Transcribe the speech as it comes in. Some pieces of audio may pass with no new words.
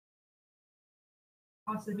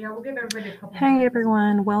Awesome. Yeah, we'll give everybody a couple Hey minutes.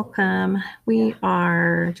 everyone, welcome. We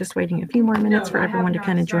are just waiting a few more minutes for everyone to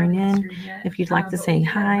kind of join in. If you'd like to say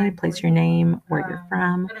hi, place your name, where you're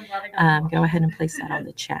from, go ahead and place that on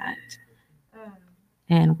the chat.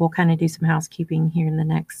 And we'll kind of do some housekeeping here in the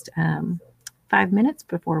next 5 minutes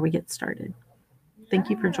before we get started. Thank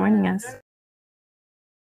you for joining us.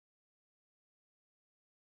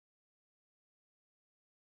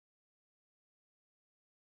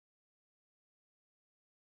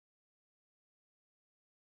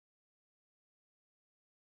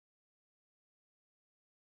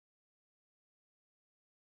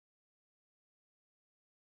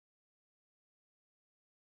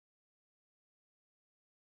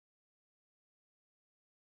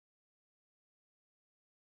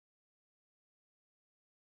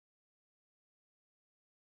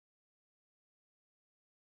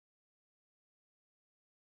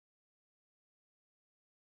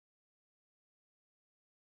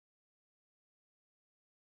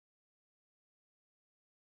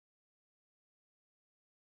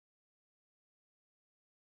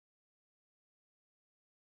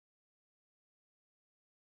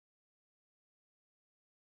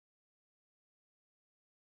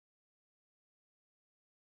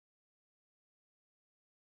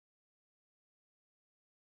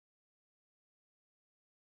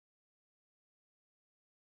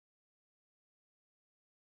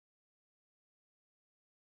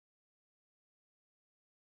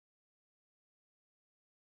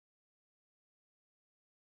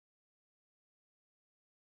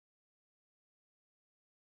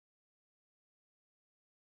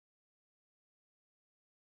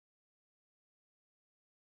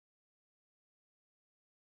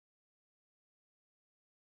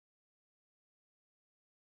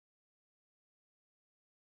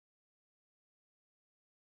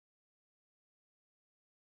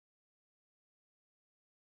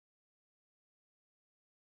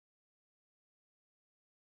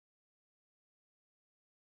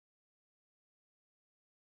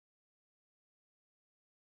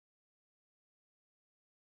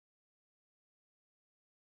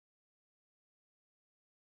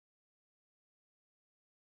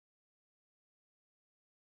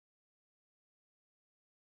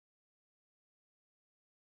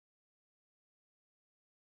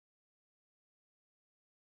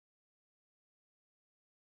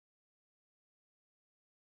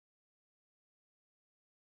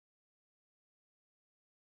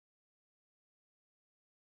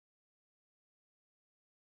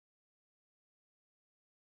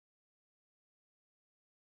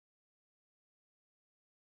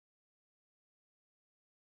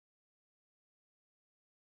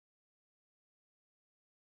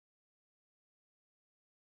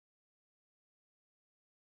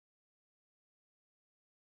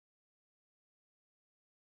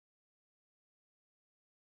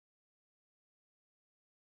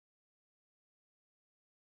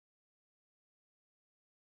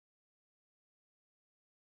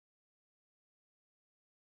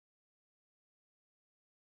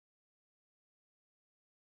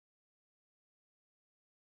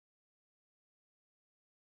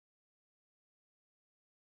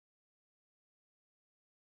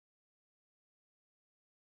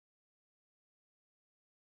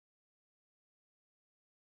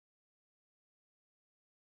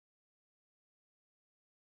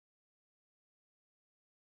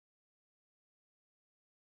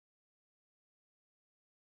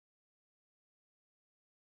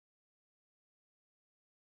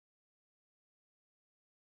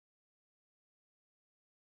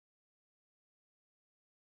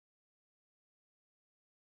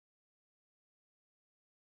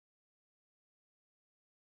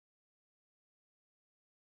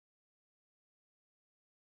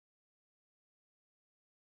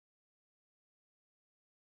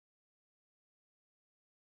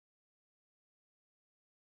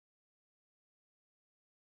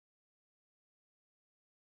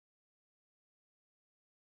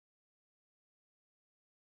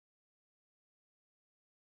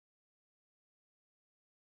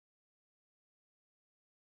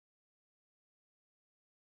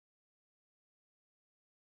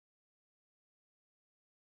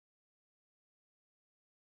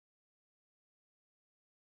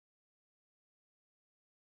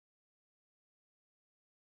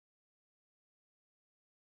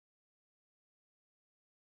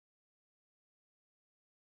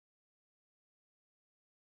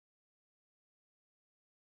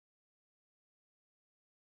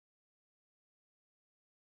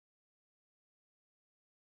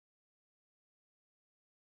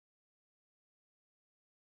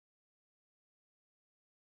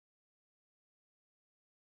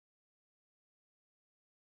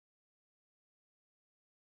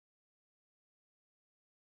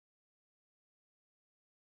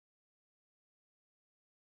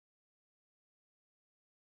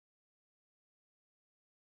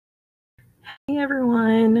 Hey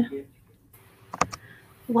everyone,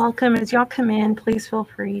 welcome. As y'all come in, please feel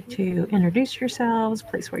free to introduce yourselves,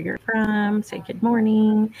 place where you're from, say good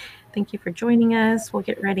morning. Thank you for joining us. We'll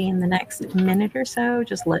get ready in the next minute or so.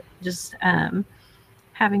 Just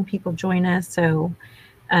having people join us. So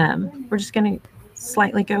we're just going to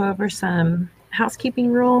slightly go over some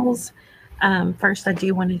housekeeping rules. First, I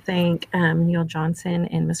do want to thank Oneil Johnson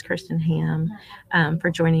and Miss Kirsten Ham for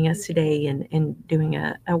joining us today and doing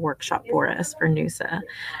a workshop for us for NUSA.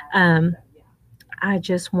 I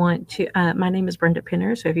just want to, my name is Brenda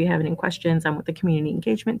Pinner, so if you have any questions, I'm with the community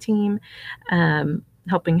engagement team,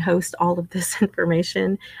 helping host all of this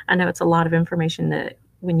information. I know it's a lot of information that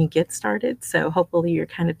when you get started, so hopefully you're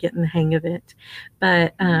kind of getting the hang of it.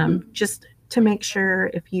 But just to make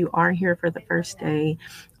sure, if you are here for the first day,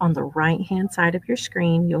 on the right-hand side of your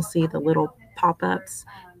screen, you'll see the little pop-ups,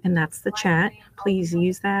 and that's the chat. Please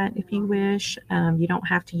use that if you wish. You don't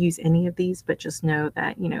have to use any of these, but just know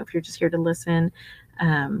that, if you're just here to listen,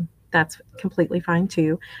 that's completely fine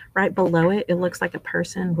too. Right below it, it looks like a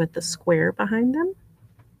person with the square behind them.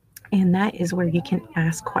 And that is where you can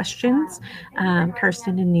ask questions.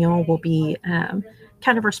 Kirsten and Neil will be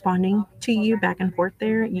kind of responding to you back and forth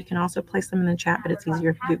there. You can also place them in the chat, but it's easier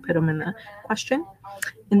if you put them in the question.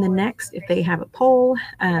 And the next, if they have a poll,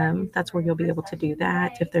 that's where you'll be able to do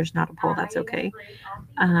that. If there's not a poll, that's okay.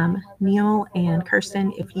 Neil and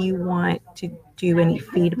Kirsten, if you want to do any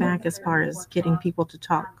feedback as far as getting people to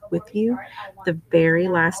talk with you, the very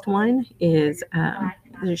last one is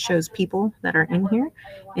it shows people that are in here.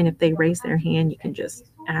 And if they raise their hand, you can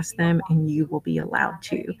just ask them and you will be allowed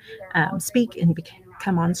to speak and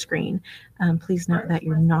come on screen. Please note that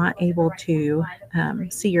you're not able to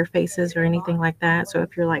see your faces or anything like that. So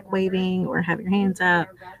if you're like waving or have your hands up,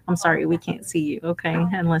 I'm sorry, we can't see you, okay,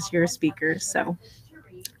 unless you're a speaker. So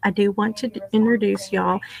I do want to introduce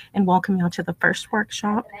y'all and welcome y'all to the first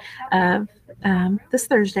workshop of this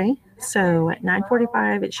Thursday. So at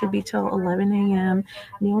 9:45, it should be till 11 a.m.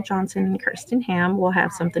 Oneil Johnson and Kirsten Ham will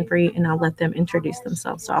have something for you, and I'll let them introduce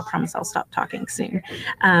themselves. So I promise I'll stop talking soon.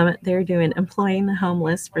 They're doing Employing the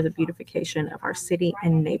Homeless for the Beautification of Our City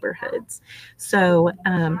and Neighborhoods. So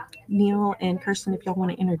Neil and Kirsten, if y'all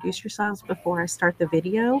want to introduce yourselves before I start the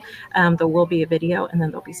video, there will be a video, and then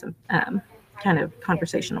there'll be some kind of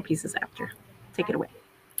conversational pieces after. Take it away.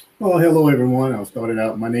 Well, hello, everyone. I'll start it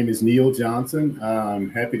out. My name is Oneil Johnson.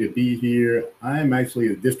 I'm happy to be here. I'm actually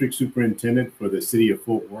a district superintendent for the city of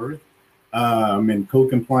Fort Worth. I'm in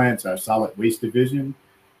code compliance, our solid waste division,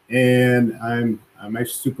 and I'm actually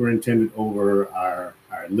superintendent over our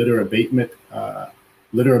litter abatement,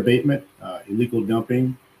 illegal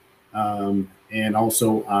dumping, and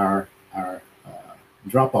also our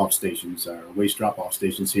drop-off stations, our waste drop-off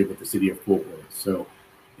stations here with the city of Fort Worth. So,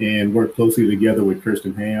 and work closely together with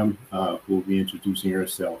Kirsten Ham, who will be introducing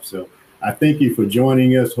herself. So I thank you for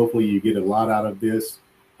joining us. Hopefully you get a lot out of this.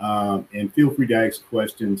 And feel free to ask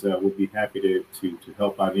questions. We'll be happy to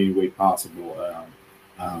help out any way possible.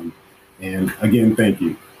 And again, thank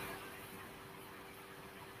you.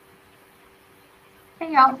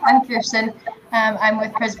 Hey y'all, I'm Kirsten. I'm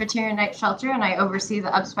with Presbyterian Night Shelter and I oversee the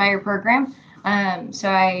UpSpire program. So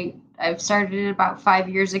I've started it about 5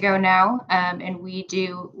 years ago now, and we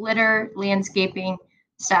do litter, landscaping,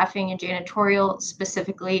 staffing, and janitorial.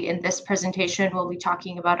 Specifically in this presentation, we'll be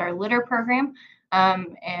talking about our litter program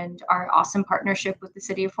and our awesome partnership with the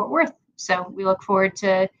city of Fort Worth. So we look forward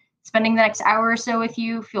to spending the next hour or so with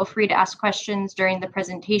you. Feel free to ask questions during the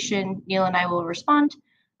presentation. Neil and I will respond,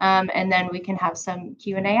 and then we can have some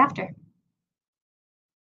Q&A after.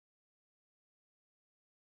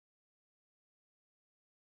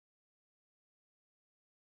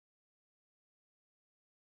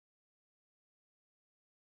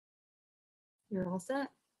 You're all set.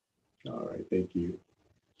 All right, thank you.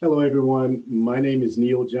 Hello, everyone. My name is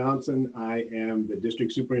Oneil Johnson. I am the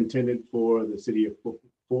district superintendent for the city of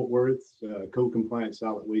Fort Worth's code compliance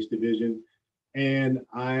solid waste division. And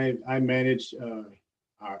I manage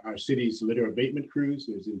our city's litter abatement crews,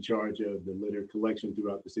 who's in charge of the litter collection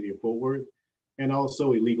throughout the city of Fort Worth, and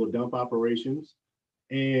also illegal dump operations,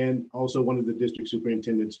 and also one of the district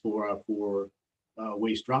superintendents for our four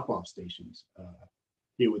waste drop-off stations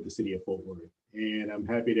here with the city of Fort Worth. And I'm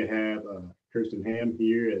happy to have Kirsten Ham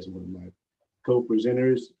here as one of my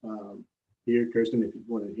co-presenters. Here, Kirsten, if you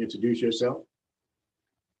want to introduce yourself.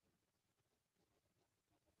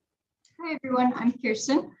 Hi, everyone. I'm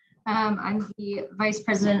Kirsten. I'm the Vice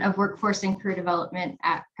President of Workforce and Career Development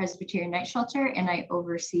at Presbyterian Night Shelter, and I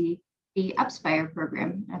oversee the UpSpire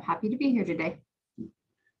program. I'm happy to be here today.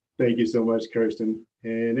 Thank you so much, Kirsten.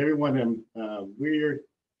 And everyone, we're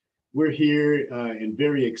we're here and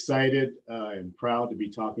very excited and proud to be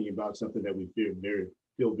talking about something that we feel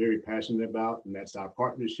very passionate about, and that's our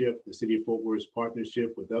partnership, the City of Fort Worth's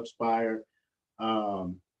partnership with UpSpire,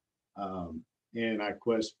 and our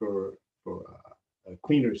quest for a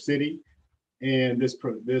cleaner city. And this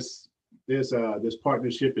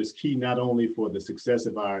partnership is key not only for the success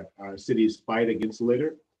of our city's fight against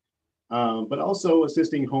litter, but also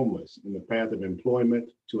assisting homeless in the path of employment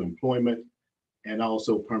and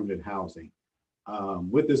also permanent housing.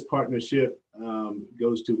 With this partnership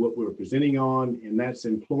goes to what we're presenting on, and that's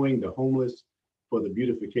employing the homeless for the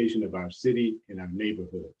beautification of our city and our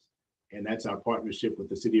neighborhoods. And that's our partnership with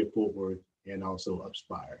the City of Fort Worth and also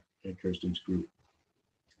UpSpire and Kirsten's group.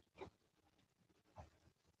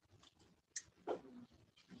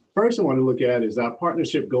 First, I want to look at is our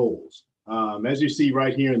partnership goals. As you see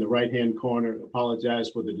right here in the right-hand corner, apologize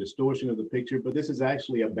for the distortion of the picture, but this is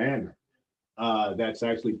actually a banner that's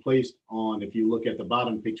actually placed on, if you look at the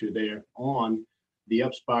bottom picture there, on the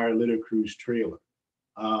UpSpire Litter Cruise trailer.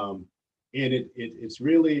 And it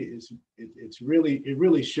really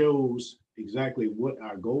shows exactly what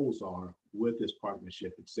our goals are with this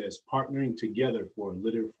partnership. It says partnering together for a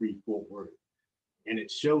litter-free Fort Worth. And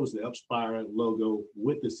it shows the UpSpire logo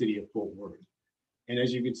with the City of Fort Worth. And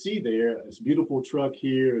as you can see there, this beautiful truck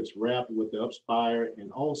here, it's wrapped with the UpSpire, and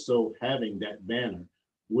also having that banner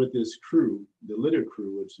with this crew, the litter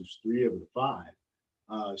crew, which is 3 of the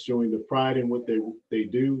 5, showing the pride in what they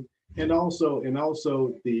do. And also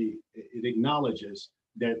it acknowledges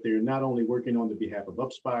that they're not only working on the behalf of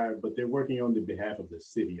UpSpire, but they're working on the behalf of the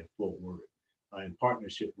City of Fort Worth in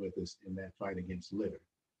partnership with us in that fight against litter.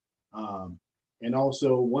 And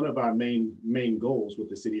also one of our main goals with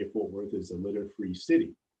the City of Fort Worth is a litter-free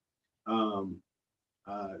city.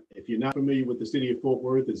 If you're not familiar with the City of Fort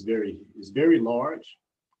Worth, it's very large.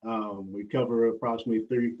 We cover approximately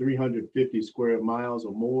 350 square miles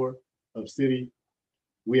or more of city.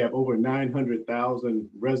 We have over 900,000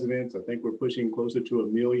 residents. I think we're pushing closer to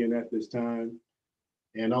 1 million at this time,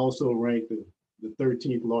 and also ranked the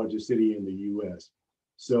 13th largest city in the US.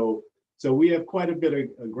 So we have quite a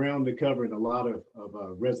bit of ground to cover and a lot of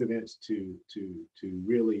residents to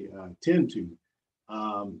really tend to.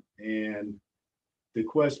 And the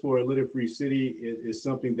quest for a litter-free city is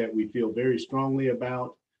something that we feel very strongly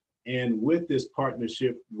about. And with this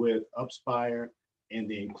partnership with UpSpire and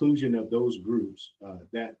the inclusion of those groups,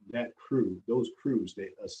 those crews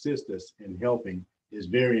that assist us in helping is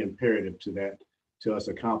very imperative to us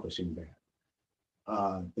accomplishing that.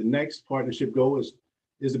 The next partnership goal is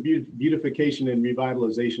the beautification and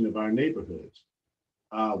revitalization of our neighborhoods.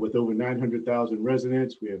 With over 900,000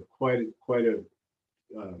 residents, we have quite a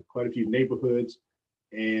few neighborhoods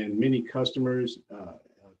and many customers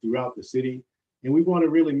throughout the city. And we want to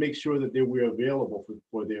really make sure that we're available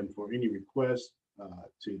for them for any requests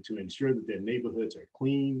to ensure that their neighborhoods are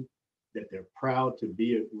clean, that they're proud to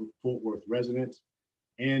be a Fort Worth residents.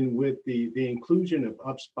 And with the inclusion of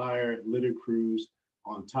UpSpire litter crews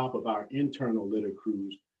on top of our internal litter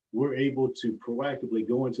crews, we're able to proactively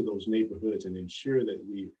go into those neighborhoods and ensure that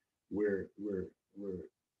we're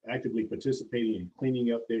actively participating in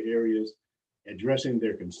cleaning up their areas, addressing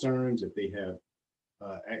their concerns if they have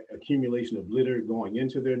accumulation of litter going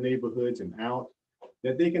into their neighborhoods and out,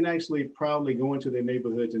 that they can actually proudly go into their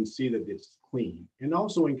neighborhoods and see that it's clean, and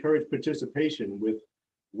also encourage participation with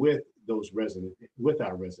those residents, with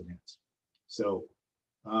our residents. So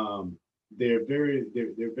they're very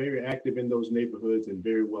active in those neighborhoods and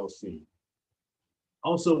very well seen.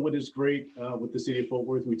 Also, what is great with the City of Fort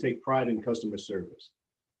Worth, we take pride in customer service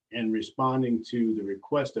and responding to the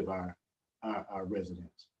request of our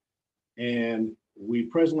residents. And we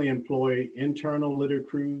presently employ internal litter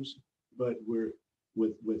crews, but we're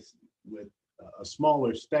with a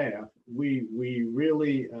smaller staff. We really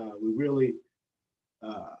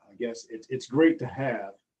I guess it's great to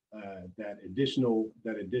have the additional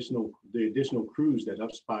crews that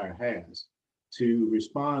UpSpire has to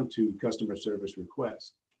respond to customer service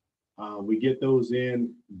requests. We get those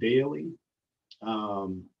in daily,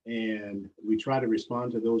 and we try to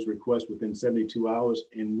respond to those requests within 72 hours.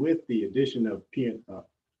 And with the addition of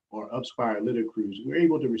UpSpire litter crews, we're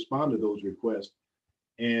able to respond to those requests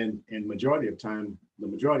and the majority of time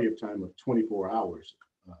of 24 hours.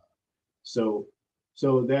 So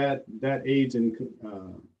that aids in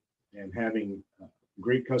having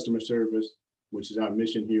great customer service, which is our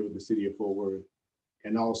mission here with the City of Fort Worth,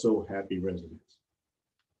 and also happy residents.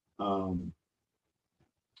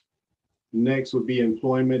 Next would be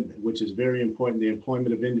employment, which is very important, the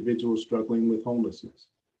employment of individuals struggling with homelessness.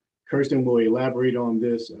 Kirsten will elaborate on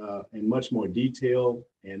this in much more detail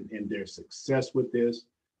and their success with this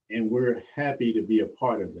and we're happy to be a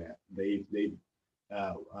part of that.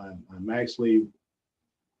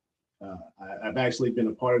 I've actually been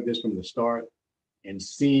a part of this from the start, and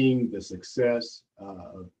seeing the success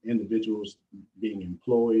of individuals being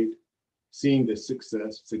employed, seeing the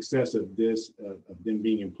success of this, of them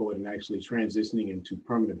being employed and actually transitioning into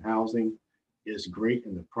permanent housing is great,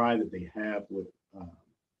 and the pride that they have with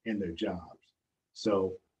in their jobs.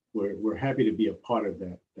 So we're happy to be a part of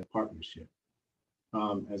that partnership.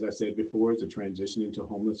 As I said before, it's a transition into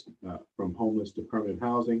from homeless to permanent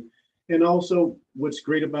housing. And also what's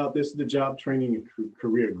great about this is the job training and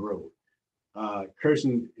career growth.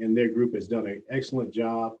 Kirsten and their group has done an excellent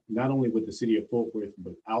job, not only with the city of Fort Worth,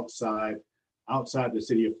 but outside the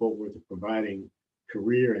city of Fort Worth, of providing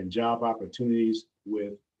career and job opportunities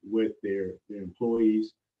with their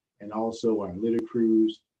employees, and also our litter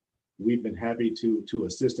crews. We've been happy to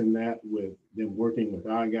assist in that, with them working with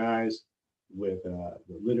our guys with the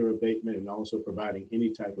litter abatement, and also providing any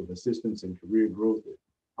type of assistance and career growth if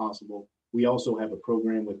possible. We also have a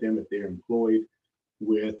program with them if they're employed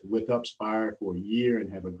with UpSpire for a year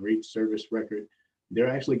and have a great service record. They're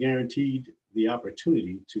actually guaranteed the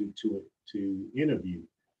opportunity to interview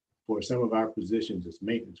for some of our positions as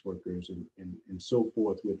maintenance workers and so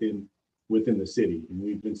forth within the city. And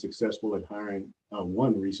we've been successful at hiring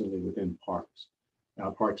one recently within Parks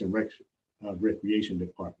and Recreation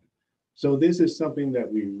Department. So this is something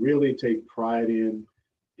that we really take pride in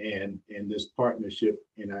this partnership.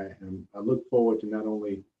 And I look forward to not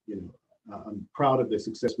only, I'm proud of the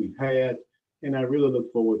success we've had, and I really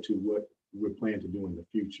look forward to what we're planning to do in the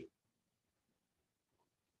future.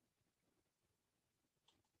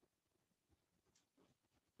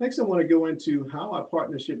 Next, I want to go into how our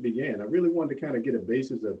partnership began. I really wanted to kind of get a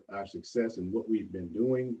basis of our success and what we've been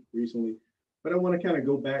doing recently, but I want to kind of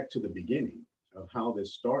go back to the beginning of how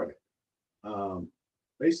this started.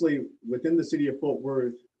 Basically, within the city of Fort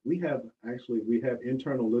Worth, we have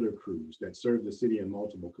internal litter crews that serve the city in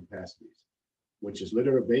multiple capacities, which is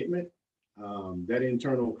litter abatement. That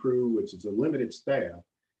internal crew, which is a limited staff,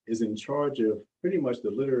 is in charge of pretty much the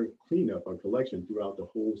litter cleanup or collection throughout the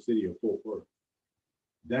whole city of Fort Worth.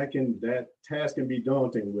 That task can be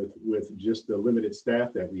daunting with just the limited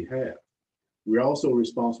staff that we have. We're also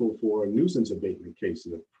responsible for nuisance abatement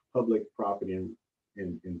cases of public property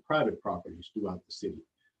and private properties throughout the city.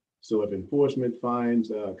 So if enforcement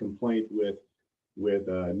finds a complaint with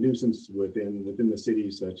nuisance within the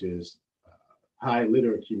city, such as high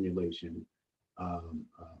litter accumulation,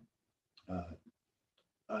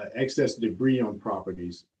 excess debris on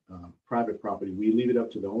properties, private property, we leave it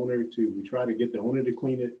up to the owner we try to get the owner to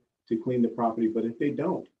clean the property. But if they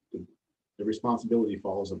don't, the responsibility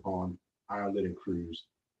falls upon our litter crews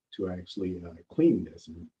to actually clean this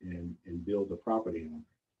and build the property owner.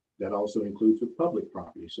 That also includes with public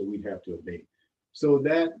property, so we have to abate. So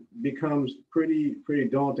that becomes pretty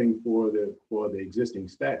daunting for the existing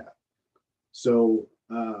staff. So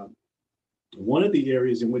one of the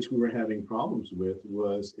areas in which we were having problems with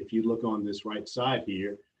was, if you look on this right side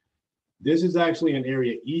here, this is actually an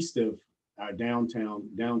area east of our downtown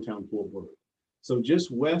Fort Worth. So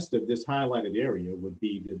just west of this highlighted area would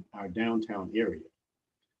be our downtown area.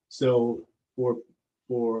 So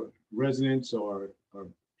for residents or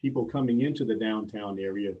people coming into the downtown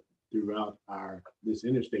area throughout this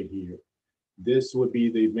interstate here, this would be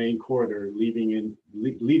the main corridor leading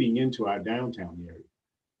into our downtown area.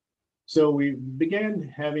 So we began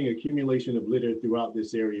having accumulation of litter throughout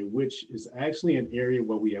this area, which is actually an area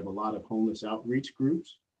where we have a lot of homeless outreach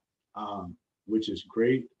groups, which is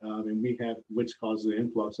great, which causes the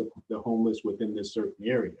influx of the homeless within this certain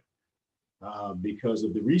area because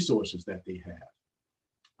of the resources that they have.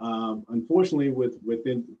 Unfortunately,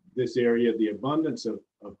 within this area, the abundance of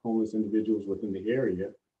homeless individuals within the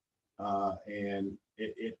area, and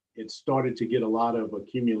it started to get a lot of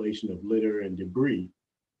accumulation of litter and debris,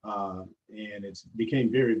 and it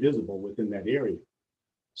became very visible within that area.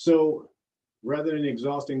 So rather than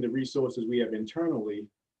exhausting the resources we have internally,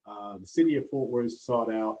 the city of Fort Worth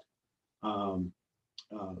sought out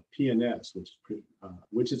PNS,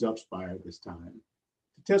 which is UpSpire at this time,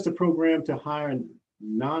 to test a program to hire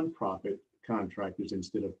nonprofit contractors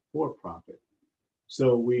instead of for-profit.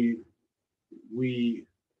 So we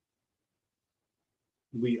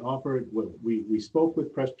offered, we spoke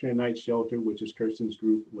with Presbyterian Night Shelter, which is Kirsten's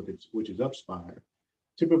group, which is UpSpire,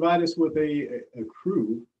 to provide us with a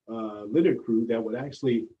crew, litter crew that would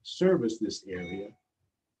actually service this area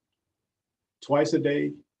twice a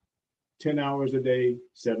day, 10 hours a day,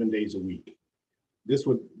 7 days a week. This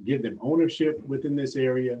would give them ownership within this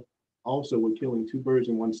area. Also, we're killing two birds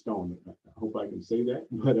in one stone. I hope I can say that,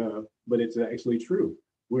 but it's actually true.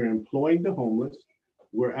 we're employing the homeless.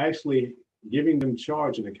 We're actually giving them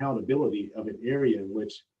charge and accountability of an area in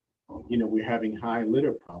which, we're having high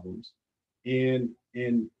litter problems, and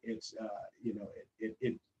it's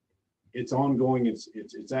it's ongoing.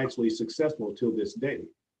 It's actually successful till this day.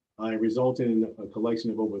 It resulted in a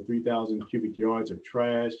collection of over 3,000 cubic yards of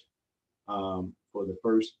trash for the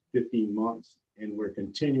first 15 months, and we're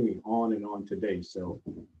continuing on and on today. So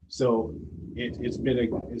it's been a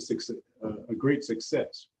great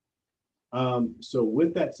success. So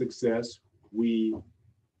with that success, we're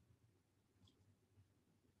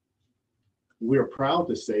proud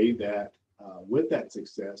to say that with that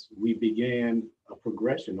success, we began a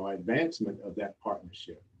progression or advancement of that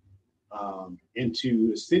partnership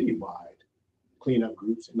into citywide cleanup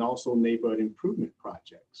groups and also neighborhood improvement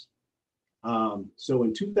projects. So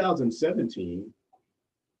in 2017,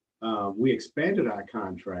 we expanded our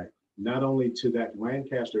contract not only to that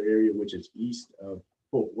Lancaster area, which is east of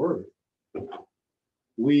Fort Worth.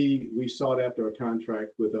 We sought after a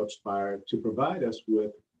contract with UpSpire to provide us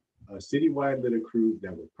with a citywide litter crew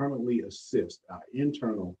that would permanently assist our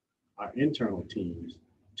internal teams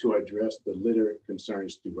to address the litter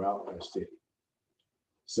concerns throughout our city.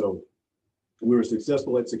 So we were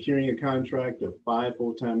successful at securing a contract of 5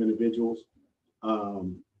 full-time individuals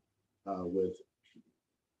with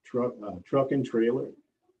truck and trailer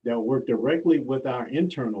that work directly with our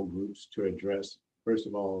internal groups to address, first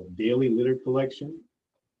of all, daily litter collection,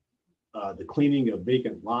 the cleaning of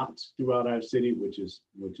vacant lots throughout our city, which is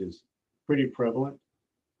pretty prevalent,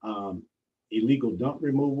 illegal dump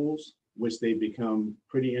removals, which they've become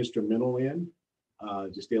pretty instrumental in.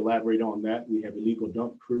 Just to elaborate on that, we have illegal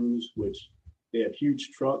dump crews, which they have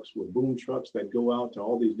huge trucks with boom trucks that go out to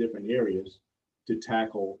all these different areas to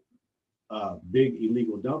tackle big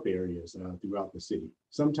illegal dump areas throughout the city.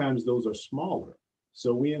 Sometimes those are smaller,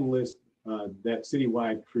 so we enlist that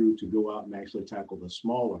citywide crew to go out and actually tackle the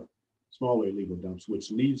smaller illegal dumps,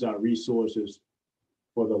 which leaves our resources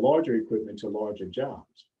for the larger equipment to larger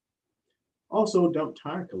jobs. Also, dump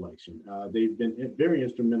tire collection. They've been very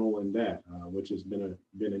instrumental in that, which has been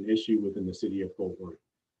an issue within the city of Fort Worth.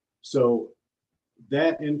 So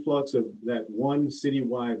that influx of that one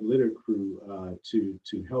citywide litter crew to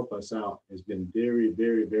help us out has been very,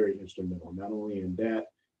 very, very instrumental, not only in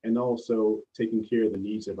that, and also taking care of the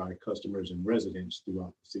needs of our customers and residents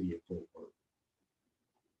throughout the city of Fort Worth.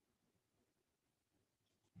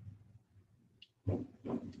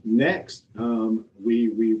 Next, we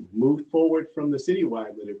moved forward from the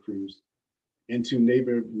citywide litter crews into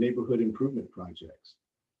neighborhood improvement projects.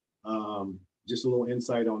 Just a little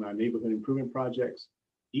insight on our neighborhood improvement projects.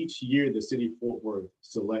 Each year, the city of Fort Worth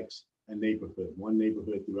selects a neighborhood, one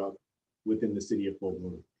neighborhood within the city of Fort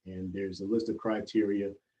Worth. And there's a list of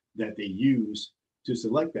criteria that they use to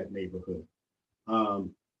select that neighborhood.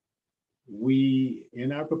 In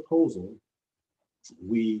our proposal,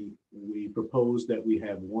 we propose that we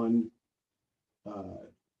have one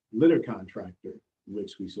litter contractor,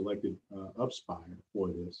 which we selected UpSpire for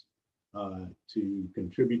this, to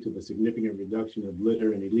contribute to the significant reduction of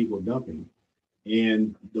litter and illegal dumping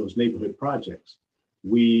and those neighborhood projects.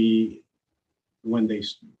 They've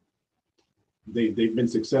been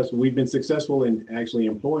successful. We've been successful in actually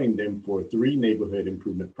employing them for 3 neighborhood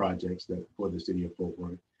improvement projects for the city of Fort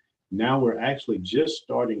Worth. Now we're actually just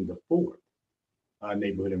starting the 4th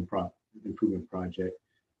neighborhood improvement project,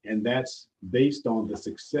 and that's based on the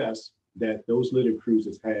success that those litter crews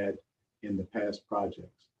has had in the past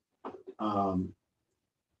projects.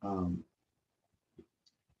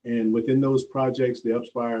 And within those projects, the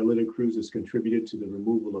UpSpire litter crews has contributed to the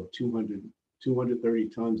removal of 230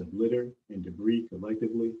 tons of litter and debris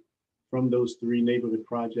collectively from those 3 neighborhood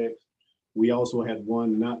projects. We also had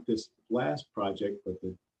one, not this last project, but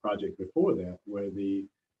the project before that, where the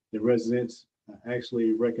residents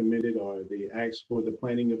actually recommended or they asked for the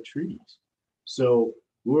planting of trees. So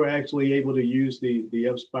we're actually able to use the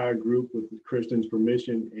UpSpire group with Kirsten's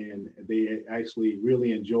permission, and they actually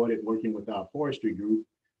really enjoyed it working with our forestry group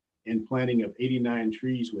in planting of 89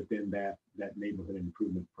 trees within that neighborhood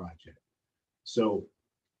improvement project. So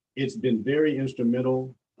it's been very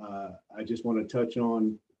instrumental. I just want to touch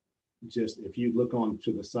on, just if you look on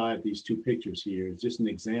to the side, these 2 pictures here, it's just an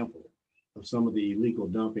example of some of the illegal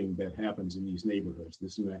dumping that happens in these neighborhoods.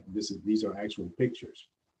 These are actual pictures.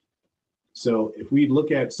 So if we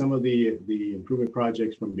look at some of the improvement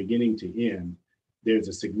projects from beginning to end, there's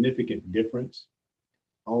a significant difference.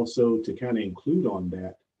 Also, to kind of include on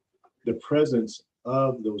that, the presence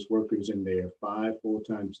of those workers in their 5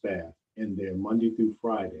 full-time staff in there Monday through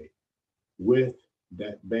Friday with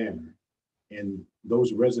that banner and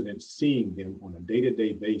those residents seeing them on a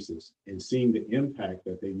day-to-day basis and seeing the impact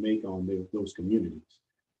that they make on those communities,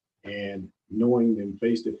 and knowing them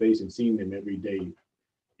face to face and seeing them every day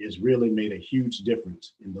has really made a huge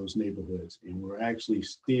difference in those neighborhoods. And we're actually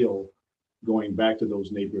still going back to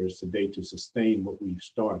those neighborhoods today to sustain what we've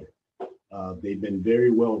started. They've been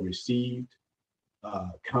very well received,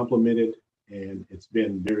 complimented, and it's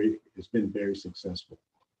been very successful.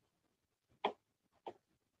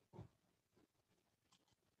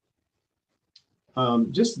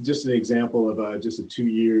 Just an example of just a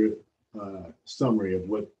 2-year summary of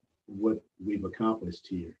what we've accomplished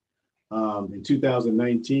here. In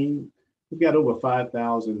 2019, we've got over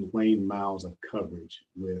 5,000 lane miles of coverage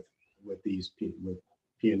with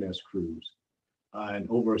P&S crews, and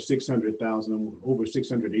over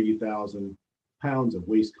 680,000 pounds of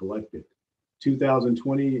waste collected.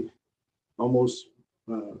 2020, almost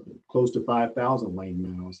close to 5,000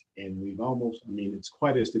 lane miles, and we've almost, it's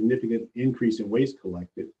quite a significant increase in waste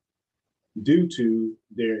collected due to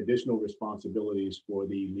their additional responsibilities for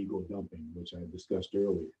the illegal dumping, which I discussed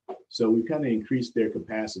earlier. So we've kind of increased their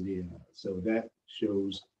capacity, so that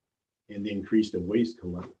shows in the increase of waste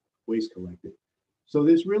collected. So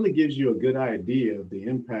this really gives you a good idea of the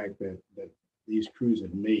impact that these crews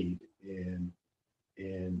have made in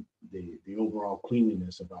the overall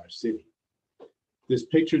cleanliness of our city. This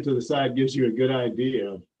picture to the side gives you a good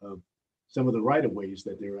idea of some of the right-of-ways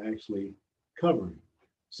that they're actually covering.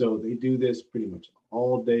 So they do this pretty much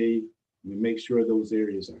all day. We make sure those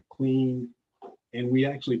areas are clean, and we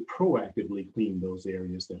actually proactively clean those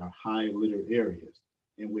areas that are high litter areas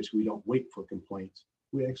in which we don't wait for complaints.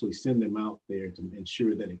 We actually send them out there to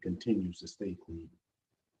ensure that it continues to stay clean.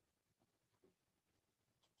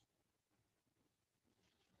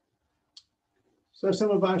 So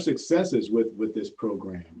some of our successes with this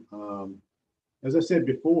program, as I said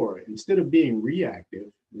before, instead of being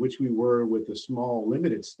reactive, which we were with the small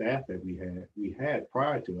limited staff that we had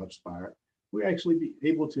prior to UpSpire, we're actually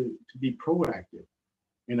able to be proactive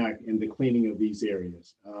in the cleaning of these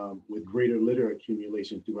areas with greater litter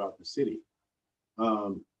accumulation throughout the city.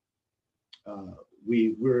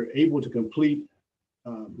 We were able to complete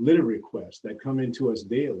litter requests that come into us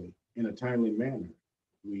daily in a timely manner.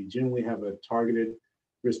 We generally have a targeted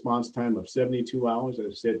response time of 72 hours, as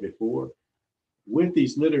I said before. With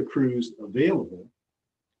these litter crews available,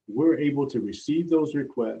 we're able to receive those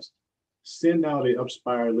requests, send out an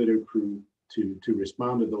UpSpire litter crew to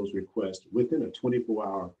respond to those requests within a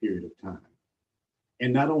 24-hour period of time.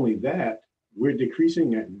 And not only that, we're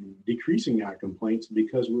decreasing our complaints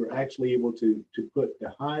because we're actually able to put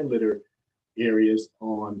the high litter areas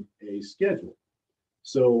on a schedule.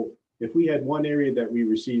 So if we had one area that we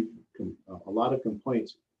received a lot of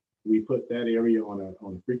complaints, we put that area on a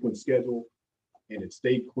frequent schedule, and it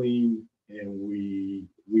stayed clean, and we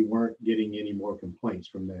weren't getting any more complaints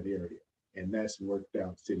from that area, and that's worked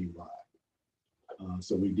out citywide.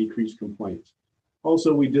 So we decreased complaints.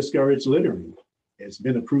 Also, we discourage littering. It's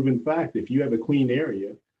been a proven fact. If you have a clean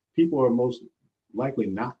area, people are most likely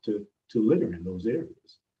not to litter in those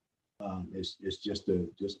areas. It's just a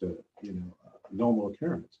normal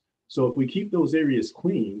occurrence. So if we keep those areas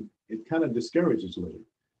clean, it kind of discourages litter.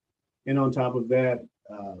 And on top of that,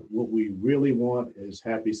 what we really want is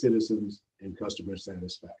happy citizens and customer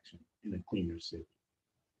satisfaction in a cleaner city.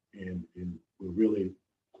 And we're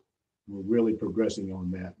really progressing on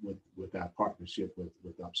that with our partnership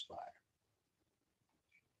with UpSpire.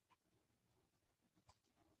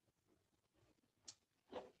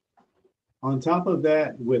 On top of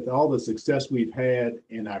that, with all the success we've had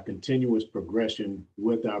in our continuous progression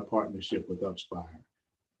with our partnership with UpSpire,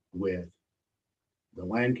 with the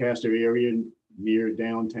Lancaster area near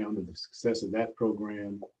downtown and the success of that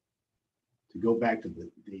program, to go back to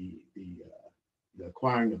the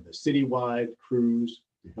acquiring of the citywide crews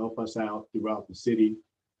to help us out throughout the city,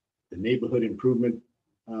 the neighborhood improvement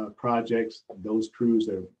projects, those crews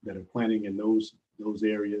that are planning in those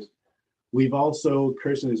areas. We've also,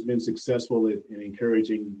 Kirsten has been successful in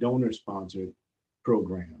encouraging donor-sponsored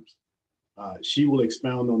programs. She will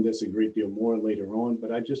expound on this a great deal more later on,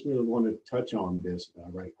 but I just really want to touch on this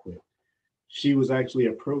right quick. She was actually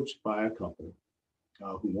approached by a couple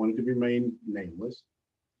who wanted to remain nameless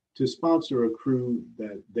to sponsor a crew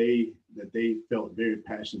that they felt very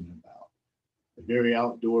passionate about. They're very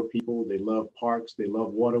outdoor people. They love parks. They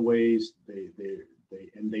love waterways.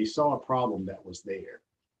 They saw a problem that was there.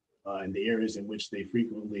 In the areas in which they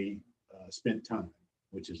frequently spent time,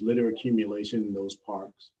 which is litter accumulation in those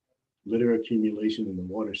parks, litter accumulation in the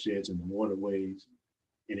watersheds and the waterways,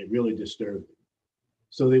 and it really disturbed them.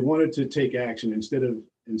 So they wanted to take action instead of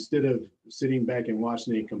instead of sitting back and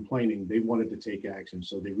watching and complaining, they wanted to take action.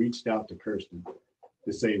 So they reached out to Kirsten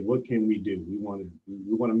to say, what can we do? We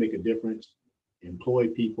want to make a difference, employ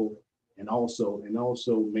people, and also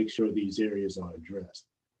make sure these areas are addressed.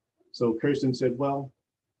 So Kirsten said, well,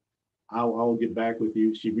 I'll get back with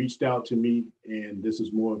you. She reached out to me, and this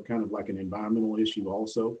is more kind of like an environmental issue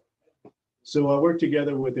also. So I worked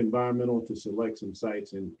together with environmental to select some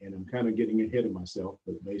sites, and I'm kind of getting ahead of myself,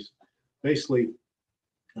 but basically,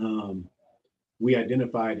 we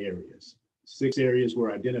identified areas. 6 areas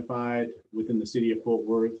were identified within the city of Fort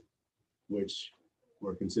Worth, which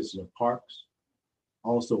were consisted of parks,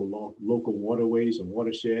 also local waterways and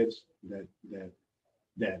watersheds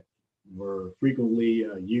that were frequently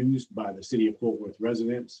used by the city of Fort Worth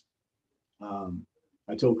residents.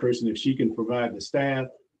 I told Kirsten if she can provide the staff,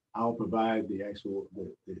 I'll provide the actual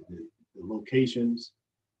the locations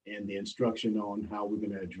and the instruction on how we're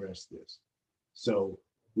going to address this. So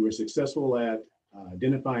we were successful at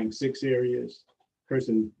identifying 6 areas.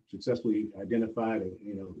 Kirsten successfully identified,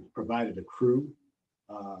 provided a crew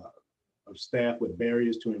of staff with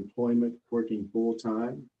barriers to employment working full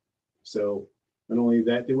time. So not only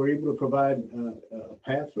that, they were able to provide a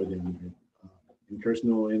path for them. And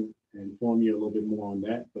Kirsten will inform you a little bit more on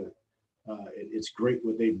that, but it's great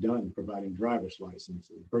what they've done, providing driver's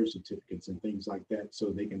licenses, birth certificates, and things like that, so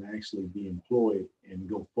they can actually be employed and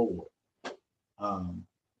go forward.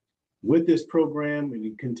 With this program, and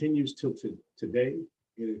it continues till today,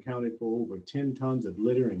 it accounted for over 10 tons of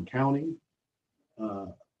litter and counting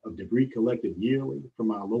of debris collected yearly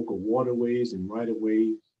from our local waterways and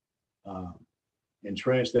right-of-ways, and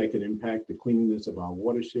trash that could impact the cleanliness of our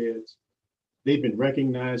watersheds. They've been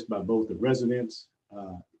recognized by both the residents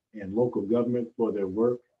and local government for their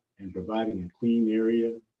work and providing a clean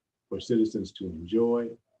area for citizens to enjoy.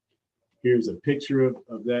 Here's a picture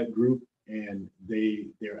of that group, and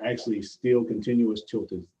they're actually still continuous till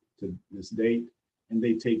to this date, and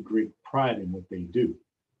they take great pride in what they do.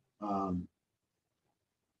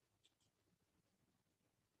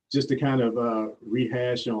 Just to kind of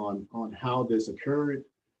rehash on how this occurred,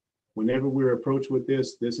 whenever we're approached with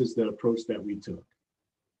this is the approach that we took.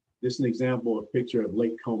 This is an example, a picture of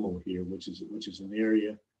Lake Como here, which is an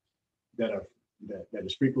area that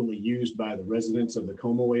is frequently used by the residents of the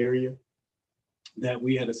Como area, that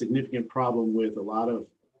we had a significant problem with a lot of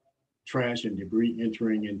trash and debris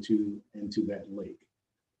entering into that lake.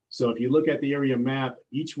 So if you look at the area map,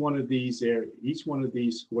 each one of these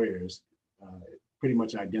squares pretty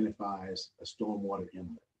much identifies a stormwater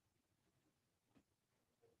inlet.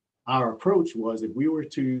 Our approach was, if we were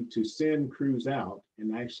to send crews out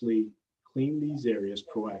and actually clean these areas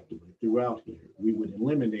proactively throughout here, we would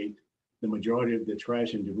eliminate the majority of the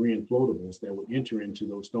trash and debris and floatables that would enter into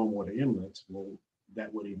those stormwater inlets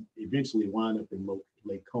that would eventually wind up in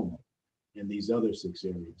Lake Como and these other 6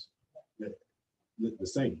 areas that the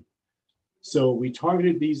same. So we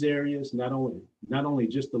targeted these areas, not only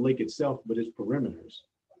just the lake itself, but its perimeters,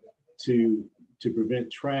 to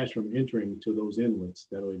prevent trash from entering to those inlets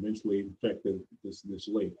that will eventually affect this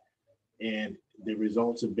lake. And the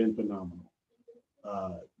results have been phenomenal.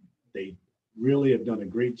 They really have done a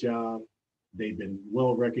great job. They've been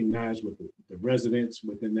well recognized with the residents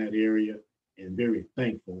within that area, and very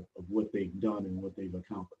thankful of what they've done and what they've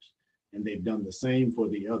accomplished. And they've done the same for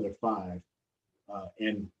the other 5.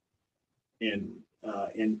 In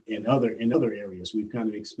other areas, we've kind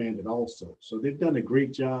of expanded also. So they've done a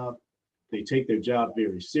great job. They take their job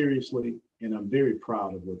very seriously, and I'm very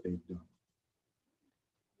proud of what they've done.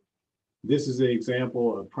 This is an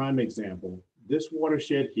example, a prime example. This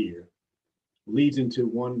watershed here leads into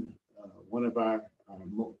one of our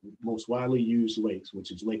most widely used lakes,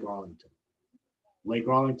 which is Lake Arlington. Lake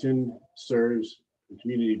Arlington serves the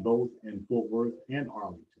community both in Fort Worth and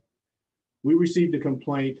Arlington. We received a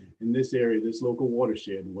complaint in this area, this local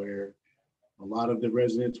watershed, where a lot of the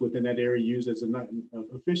residents within that area use as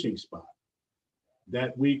a fishing spot.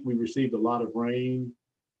 That week, we received a lot of rain,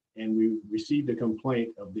 and we received a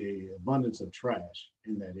complaint of the abundance of trash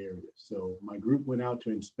in that area. So my group went out to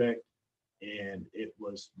inspect, and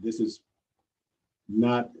this is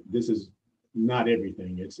not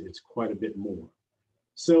everything. It's quite a bit more.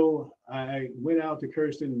 So I went out to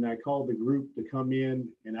Kirsten and I called the group to come in,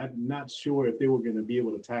 and I'm not sure if they were going to be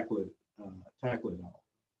able to tackle it all.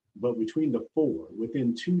 But between the 4,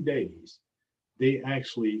 within 2 days, they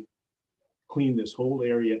actually cleaned this whole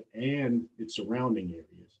area and its surrounding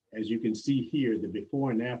areas. As you can see here, the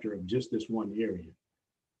before and after of just this one area,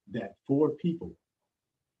 that 4 people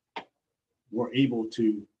were able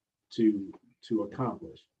to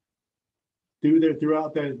accomplish.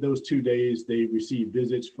 Throughout those 2 days, they received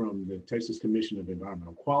visits from the Texas Commission of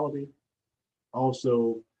Environmental Quality,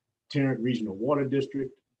 also Tarrant Regional Water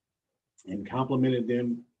District, and complimented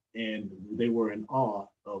them. And they were in awe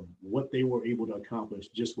of what they were able to accomplish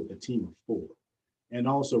just with a team of 4, and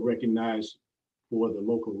also recognized for the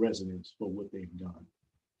local residents for what they've done.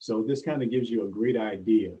 So this kind of gives you a great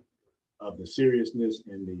idea of the seriousness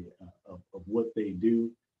and the of what they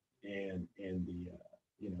do, and the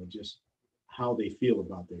just how they feel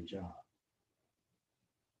about their job.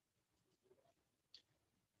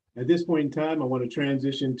 At this point in time, I want to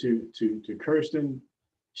transition to Kirsten.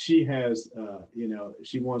 She has,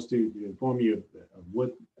 she wants to inform you of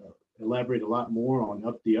what, elaborate a lot more on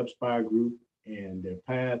the UpSpire group and their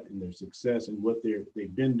path and their success and what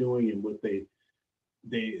they've been doing and what their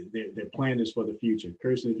plan is for the future.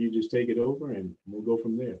 Kirsten, if you just take it over and we'll go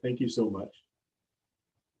from there. Thank you so much.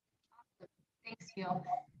 Thanks, Phil.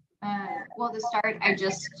 Well, to start, I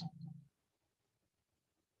just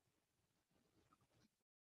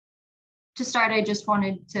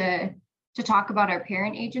wanted to talk about our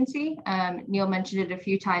parent agency. Neil mentioned it a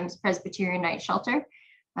few times. Presbyterian Night Shelter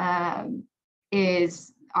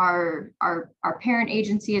is our parent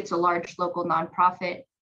agency. It's a large local nonprofit.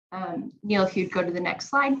 Neil, if you'd go to the next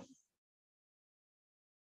slide.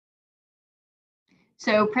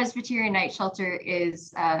 So Presbyterian Night Shelter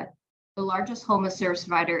is the largest homeless service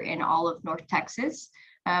provider in all of North Texas.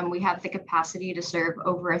 We have the capacity to serve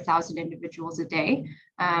over 1,000 individuals a day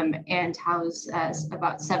and house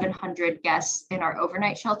about 700 guests in our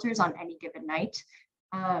overnight shelters on any given night.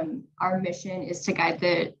 Our mission is to guide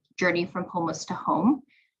the journey from homeless to home.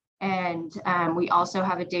 And we also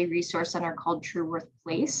have a day resource center called True Worth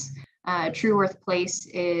Place. True Worth Place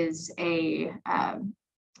is a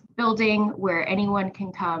building where anyone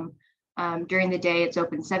can come during the day. It's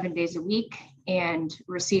open 7 days a week and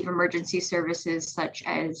receive emergency services such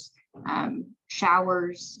as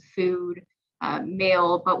showers, food,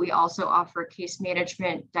 mail, but we also offer case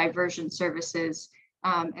management, diversion services,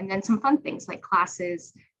 and then some fun things like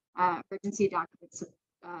classes, emergency documents,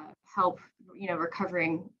 help,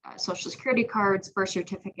 recovering Social Security cards, birth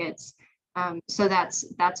certificates. So that's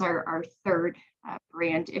our third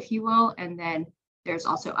brand, if you will. And then there's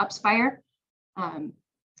also UpSpire.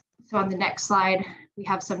 So on the next slide, we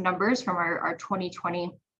have some numbers from our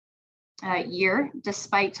 2020 year.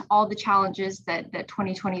 Despite all the challenges that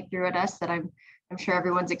 2020 threw at us, that I'm sure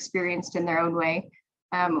everyone's experienced in their own way,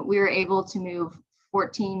 we were able to move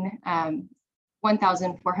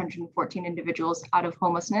 1,414 individuals out of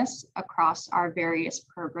homelessness across our various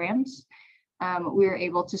programs. We were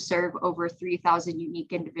able to serve over 3,000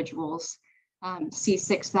 unique individuals, see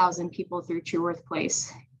 6,000 people through True Worth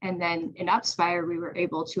Place. And then in UpSpire, we were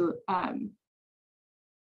able to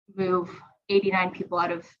move 89 people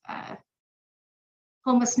out of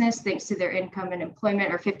homelessness thanks to their income and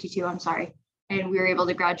employment, or 52, I'm sorry. And we were able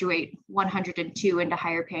to graduate 102 into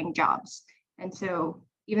higher paying jobs. And so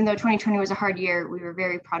even though 2020 was a hard year, we were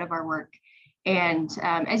very proud of our work. And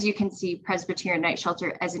as you can see, Presbyterian Night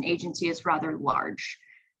Shelter as an agency is rather large.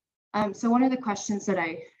 So one of the questions that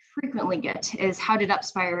I frequently get is, how did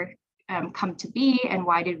UpSpire come to be, and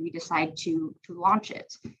why did we decide to launch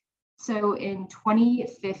it? So in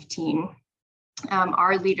 2015,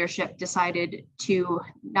 our leadership decided to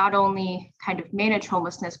not only kind of manage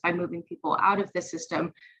homelessness by moving people out of the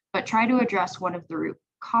system, but try to address one of the root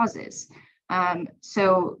causes.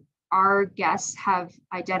 So our guests have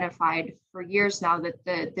identified for years now that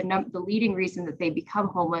the leading reason that they become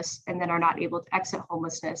homeless and then are not able to exit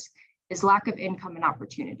homelessness is lack of income and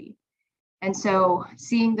opportunity. And so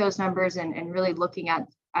seeing those numbers and really looking at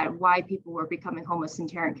why people were becoming homeless in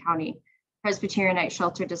Tarrant County, Presbyterian Night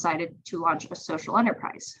Shelter decided to launch a social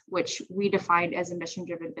enterprise, which we defined as a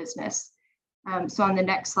mission-driven business. So on the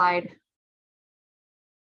next slide,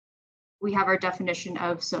 we have our definition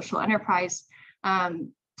of social enterprise.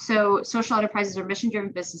 So social enterprises are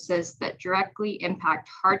mission-driven businesses that directly impact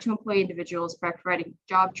hard-to-employ individuals by providing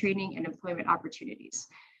job training and employment opportunities.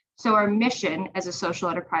 So our mission as a social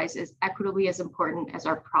enterprise is equitably as important as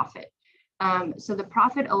our profit. So the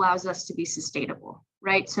profit allows us to be sustainable,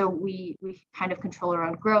 right? So we kind of control our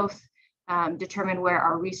own growth, determine where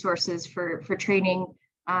our resources for training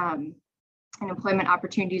and employment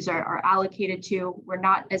opportunities are allocated to. We're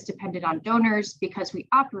not as dependent on donors because we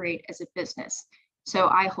operate as a business. So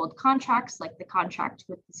I hold contracts like the contract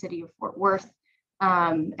with the city of Fort Worth,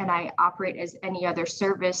 and I operate as any other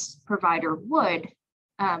service provider would.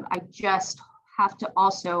 I just have to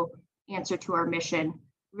also answer to our mission,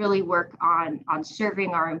 really work on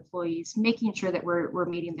serving our employees, making sure that we're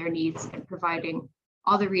meeting their needs and providing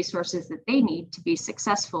all the resources that they need to be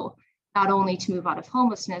successful. not only to move out of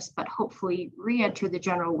homelessness, but hopefully re-enter the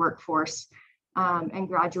general workforce and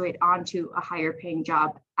graduate onto a higher paying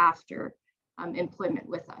job after employment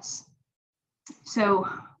with us. So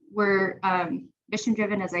we're mission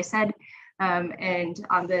driven, as I said, and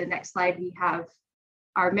on the next slide, we have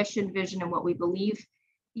our mission, vision, and what we believe.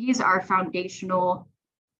 These are foundational,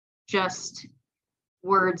 just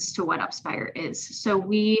words to what UpSpire is. So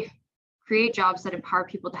we create jobs that empower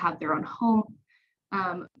people to have their own home.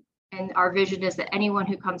 And our vision is that anyone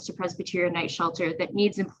who comes to Presbyterian Night Shelter that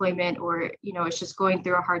needs employment or, is just going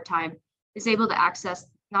through a hard time is able to access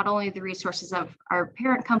not only the resources of our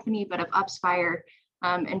parent company, but of UpSpire,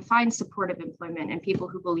 and find supportive employment and people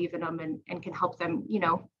who believe in them and can help them,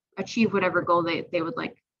 achieve whatever goal they would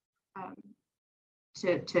like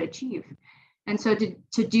to achieve. And so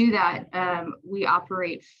to do that, we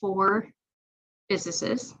operate 4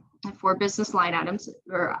 businesses, 4 business line items.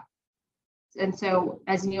 And so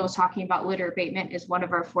as Neil was talking about, litter abatement is one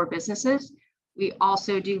of our 4 businesses. We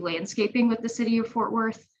also do landscaping with the city of Fort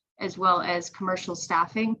Worth, as well as commercial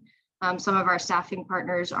staffing. Some of our staffing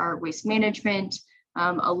partners are Waste Management,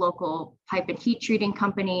 a local pipe and heat treating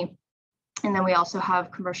company. And then we also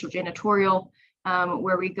have commercial janitorial,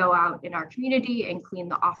 where we go out in our community and clean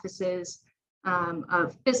the offices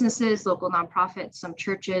of businesses, local nonprofits, some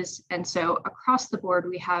churches. And so across the board,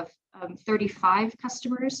 we have 35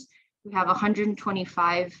 customers. We have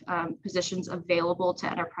 125 positions available to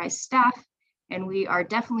enterprise staff, and we are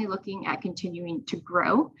definitely looking at continuing to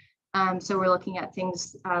grow. So we're looking at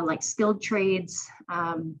things like skilled trades,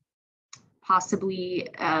 possibly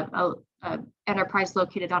a enterprise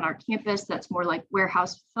located on our campus that's more like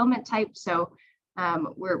warehouse fulfillment type. So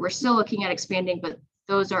we're still looking at expanding, but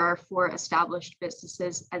those are our 4 established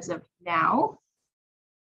businesses as of now.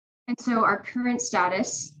 And so our current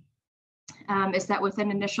status is that with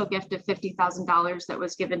an initial gift of $50,000 that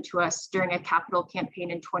was given to us during a capital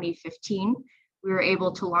campaign in 2015, we were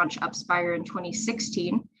able to launch UpSpire in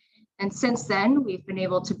 2016. And since then, we've been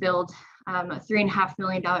able to build a $3.5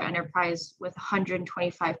 million enterprise with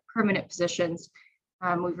 125 permanent positions.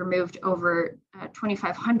 We've removed over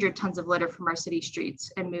 2,500 tons of litter from our city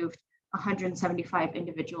streets and moved 175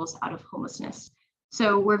 individuals out of homelessness.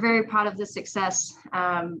 So we're very proud of this success,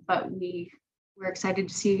 but we're excited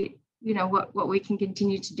to see what we can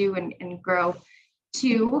continue to do and grow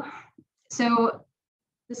too. So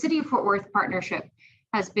the City of Fort Worth partnership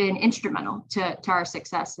has been instrumental to our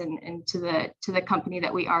success and to the company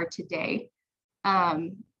that we are today.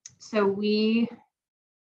 So the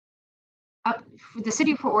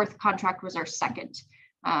City of Fort Worth contract was our second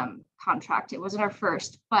contract. It wasn't our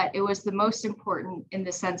first, but it was the most important in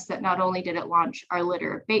the sense that not only did it launch our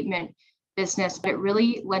litter abatement business, but it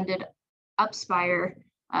really lended UpSpire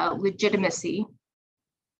legitimacy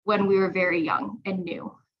when we were very young and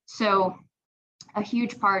new. So a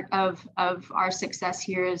huge part of our success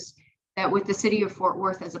here is that with the City of Fort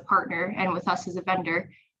Worth as a partner and with us as a vendor,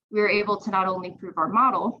 we were able to not only prove our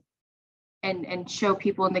model and show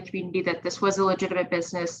people in the community that this was a legitimate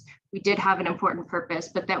business, we did have an important purpose,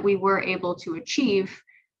 but that we were able to achieve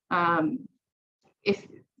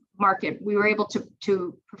we were able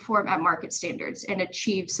to perform at market standards and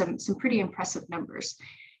achieve some pretty impressive numbers.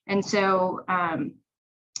 And so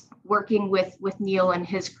working with Neil and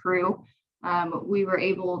his crew, we were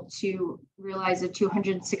able to realize a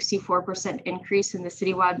 264% increase in the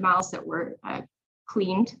citywide miles that were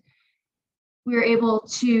cleaned. We were able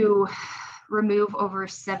to remove over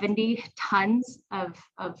 70 tons of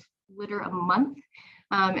litter a month.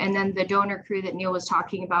 And then the donor crew that Neil was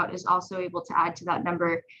talking about is also able to add to that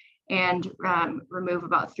number and remove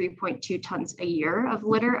about 3.2 tons a year of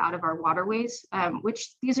litter out of our waterways,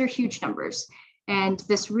 which these are huge numbers. And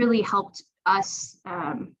this really helped us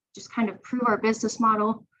just kind of prove our business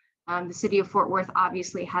model. The City of Fort Worth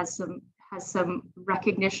obviously has some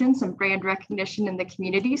recognition, some brand recognition in the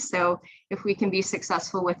community. So if we can be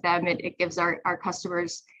successful with them, it gives our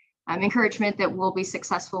customers encouragement that we'll be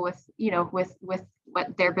successful with what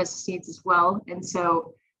their business needs as well. And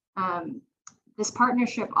so this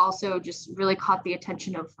partnership also just really caught the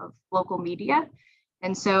attention of local media.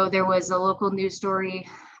 And so there was a local news story,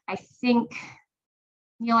 I think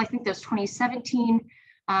that was 2017,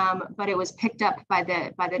 but it was picked up by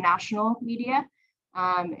the national media.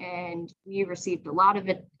 And we received a lot of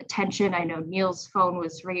attention. I know Neil's phone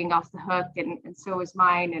was ringing off the hook, and so was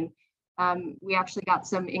mine. And we actually got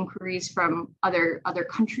some inquiries from other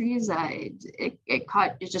countries.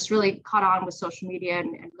 It just really caught on with social media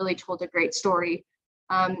and really told a great story,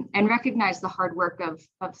 and recognized the hard work of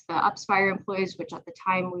the UpSpire employees, which at the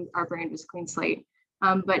time our brand was Clean Slate,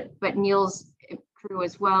 but Neil's crew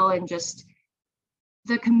as well, and just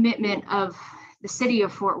the commitment of the city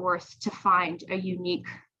of Fort Worth to find a unique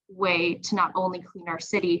way to not only clean our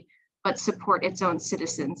city, but support its own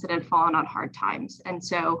citizens that had fallen on hard times. And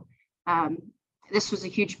so this was a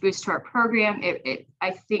huge boost to our program. It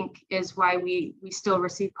I think is why we still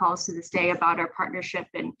receive calls to this day about our partnership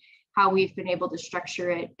and how we've been able to structure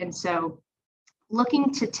it. And so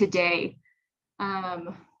looking to today,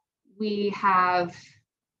 we have,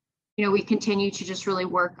 we continue to just really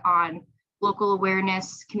work on local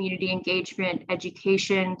awareness, community engagement,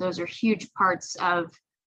 education. Those are huge parts of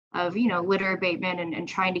litter abatement and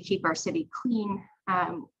trying to keep our city clean.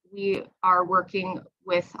 We are working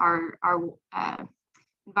with our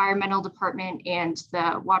environmental department and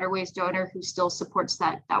the waterways donor who still supports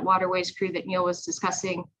that waterways crew that Neil was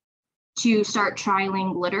discussing to start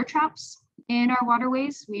trialing litter traps in our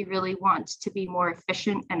waterways. We really want to be more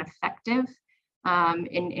efficient and effective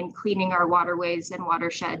in cleaning our waterways and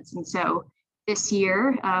watersheds. And so this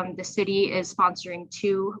year, the city is sponsoring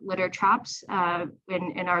 2 litter traps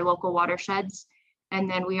in our local watersheds. And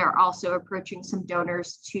then we are also approaching some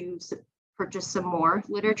donors to purchase some more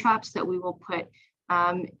litter traps that we will put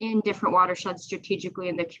in different watersheds strategically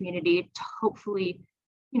in the community to hopefully,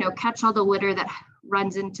 catch all the litter that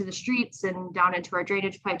runs into the streets and down into our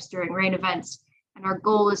drainage pipes during rain events. And our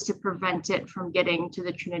goal is to prevent it from getting to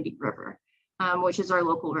the Trinity River, which is our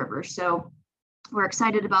local river. So we're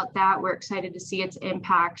excited about that. We're excited to see its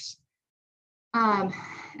impact. And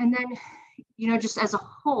then, just as a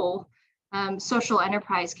whole, social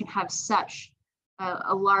enterprise can have such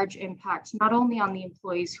a large impact, not only on the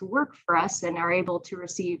employees who work for us and are able to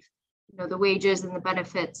receive, the wages and the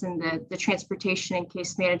benefits and the transportation and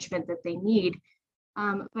case management that they need,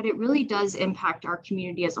 but it really does impact our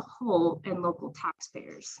community as a whole and local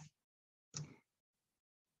taxpayers.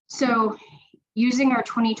 So using our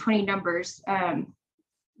 2020 numbers,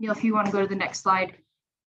 Neil, if you want to go to the next slide,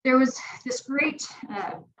 there was this great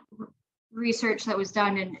research that was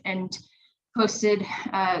done and posted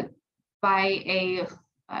by a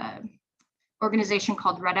organization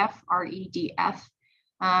called REDF, REDF.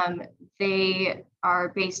 They are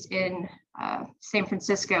based in San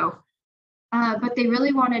Francisco, but they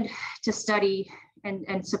really wanted to study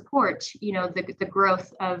and support, the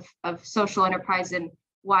growth of social enterprise and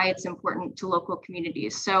why it's important to local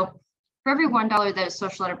communities. So for every $1 that a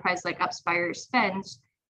social enterprise like UpSpire spends,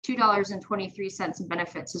 $2.23 in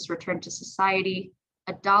benefits is returned to society,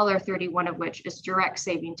 $1.31 of which is direct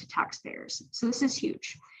saving to taxpayers. So this is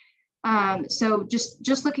huge. So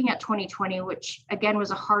just looking at 2020, which again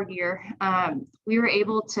was a hard year, we were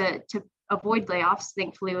able to avoid layoffs,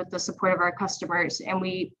 thankfully, with the support of our customers, and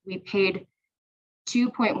we paid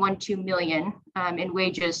 $2.12 million in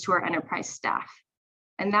wages to our enterprise staff.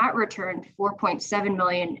 And that returned $4.7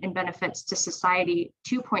 million in benefits to society,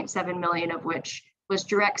 $2.7 million of which was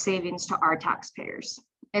direct savings to our taxpayers.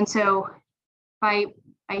 And so by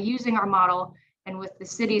using our model and with the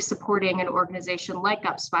city supporting an organization like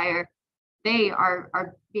UpSpire, they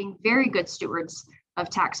are being very good stewards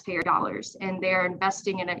of taxpayer dollars, and they're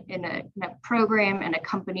investing in a program and a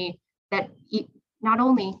company that not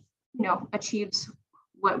only achieves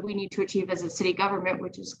what we need to achieve as a city government,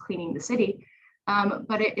 which is cleaning the city,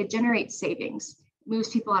 but it generates savings, moves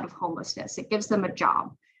people out of homelessness, it gives them a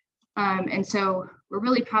job. And so we're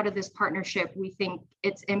really proud of this partnership. We think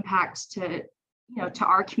its impacts to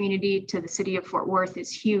our community, to the city of Fort Worth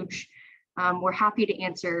is huge. We're happy to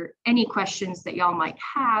answer any questions that y'all might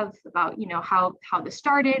have about, how this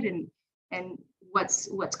started and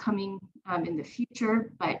what's coming in the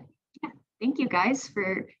future. But yeah, thank you guys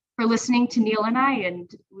for listening to Neil and I,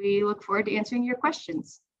 and we look forward to answering your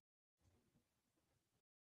questions.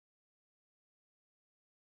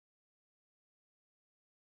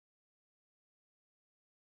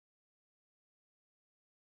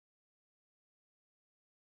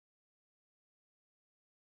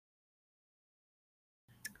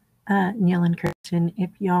 Neil and Kirsten,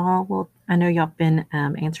 if y'all will, I know y'all been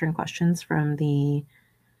answering questions from the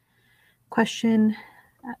question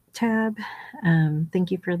tab.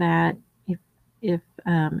 Thank you for that. If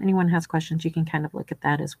anyone has questions, you can kind of look at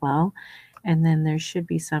that as well. And then there should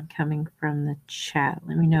be some coming from the chat.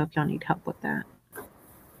 Let me know if y'all need help with that.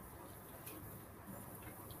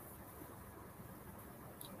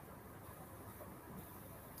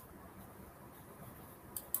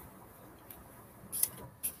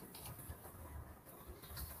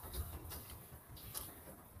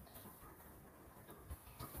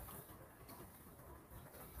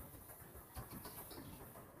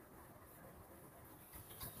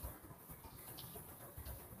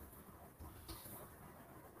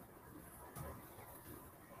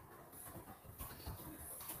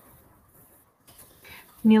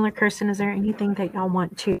 Neil or Kirsten, is there anything that y'all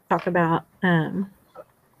want to talk about in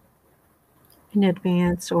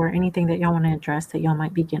advance, or anything that y'all want to address that y'all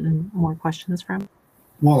might be getting more questions from?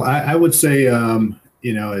 Well, I would say,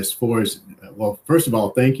 as far as, well, first of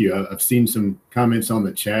all, thank you. I've seen some comments on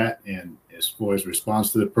the chat, and as far as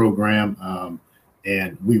response to the program,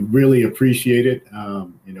 and we really appreciate it.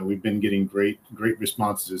 We've been getting great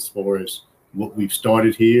responses as far as what we've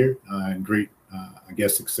started here, and great,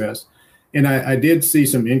 success. And I did see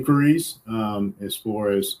some inquiries as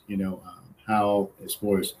far as, how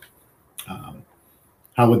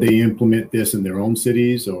would they implement this in their own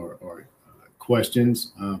cities, or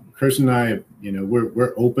questions. Kirsten and I,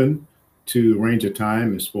 we're open to a range of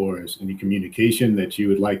time as far as any communication that you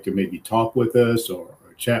would like to maybe talk with us or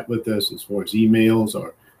chat with us, as far as emails,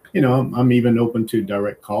 or, I'm even open to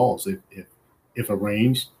direct calls if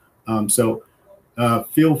arranged. So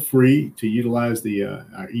feel free to utilize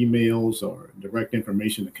our emails or direct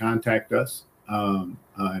information to contact us and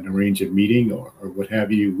arrange a meeting or what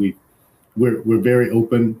have you. We're very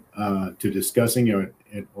open to discussing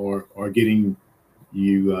or getting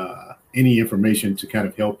you any information to kind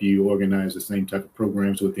of help you organize the same type of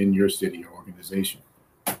programs within your city or organization.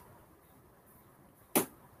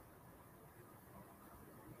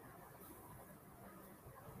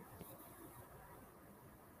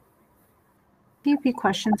 A few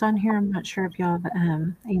questions on here. I'm not sure if y'all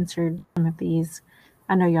have answered some of these.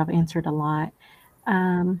 I know y'all have answered a lot.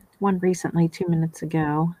 One recently, 2 minutes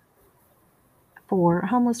ago, for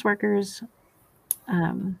homeless workers,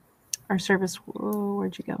 our service,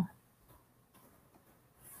 where'd you go?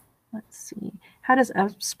 Let's see. How does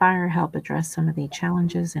UpSpire help address some of the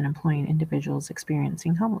challenges in employing individuals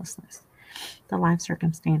experiencing homelessness? The life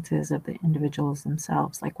circumstances of the individuals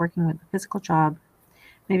themselves, like working with a physical job,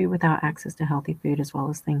 maybe without access to healthy food, as well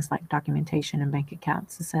as things like documentation and bank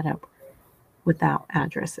accounts to set up without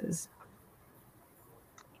addresses.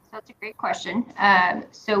 That's a great question.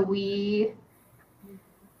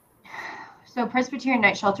 So Presbyterian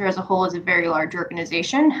Night Shelter as a whole is a very large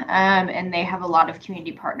organization, and they have a lot of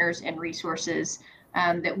community partners and resources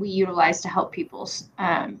that we utilize to help people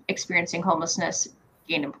experiencing homelessness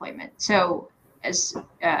gain employment. So as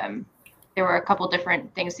there were a couple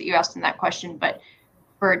different things that you asked in that question, but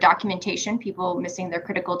for documentation, people missing their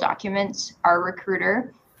critical documents, our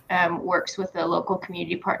recruiter works with a local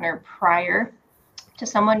community partner prior to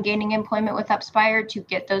someone gaining employment with UpSpire to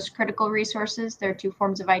get those critical resources. There are 2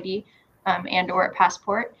 forms of ID and or a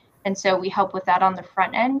passport. And so we help with that on the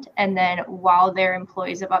front end. And then while they're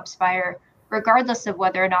employees of UpSpire, regardless of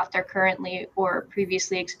whether or not they're currently or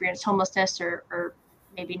previously experienced homelessness or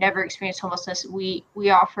maybe never experienced homelessness, we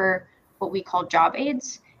offer what we call job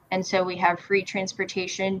aids. And so we have free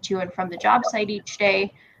transportation to and from the job site each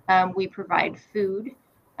day. We provide food.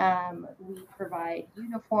 We provide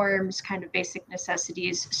uniforms, kind of basic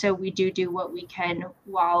necessities. So we do what we can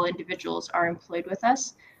while individuals are employed with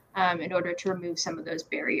us in order to remove some of those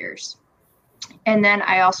barriers. And then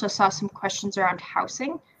I also saw some questions around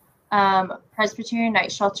housing. Presbyterian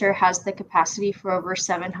Night Shelter has the capacity for over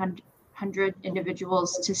 700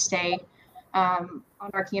 individuals to stay on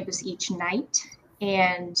our campus each night.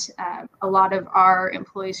 And a lot of our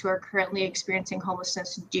employees who are currently experiencing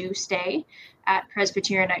homelessness do stay at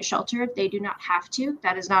Presbyterian Night Shelter. They do not have to.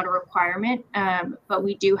 That is not a requirement. But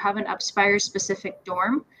we do have an UpSpire specific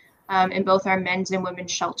dorm in both our men's and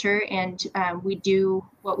women's shelter. And we do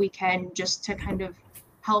what we can just to kind of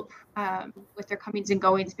help with their comings and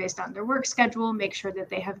goings based on their work schedule, make sure that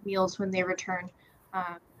they have meals when they return,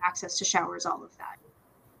 access to showers, all of that.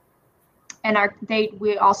 And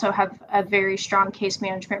we also have a very strong case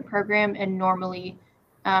management program, and normally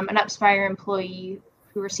an UpSpire employee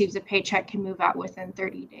who receives a paycheck can move out within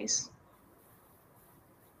 30 days.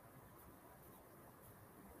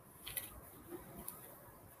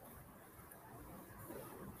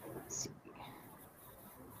 Let's see.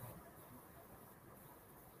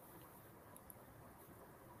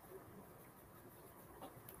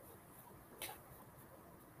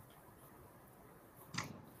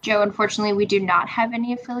 Joe, unfortunately, we do not have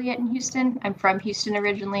any affiliate in Houston. I'm from Houston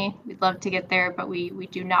originally. We'd love to get there, but we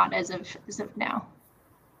do not as of now.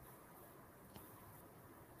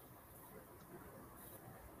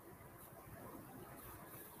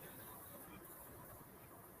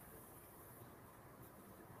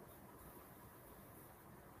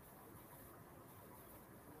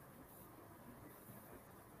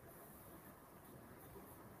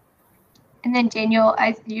 And then Daniel,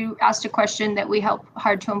 you asked a question that we help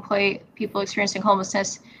hard to employ people experiencing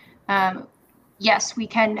homelessness. Yes, we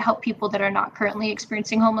can help people that are not currently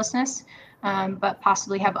experiencing homelessness, but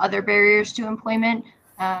possibly have other barriers to employment,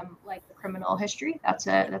 like the criminal history. That's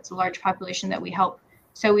a large population that we help.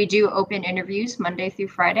 So we do open interviews Monday through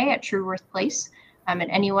Friday at True Worth Place, and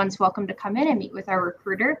anyone's welcome to come in and meet with our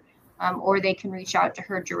recruiter, or they can reach out to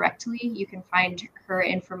her directly. You can find her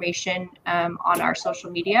information on our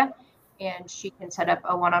social media, and she can set up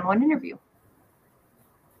a one-on-one interview.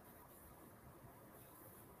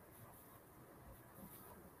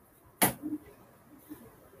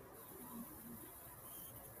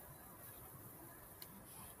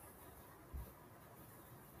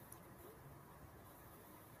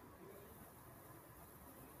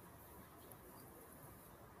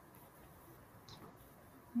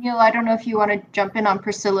 Neil, I don't know if you want to jump in on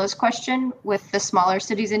Priscilla's question with the smaller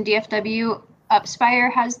cities in DFW.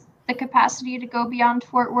 UpSpire has the capacity to go beyond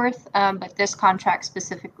Fort Worth, but this contract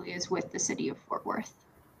specifically is with the city of Fort Worth.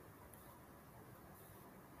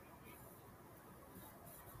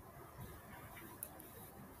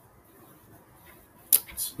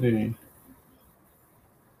 Let's see.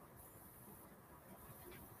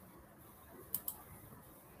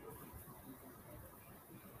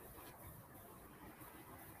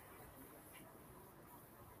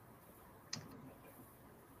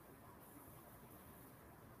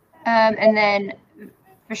 And then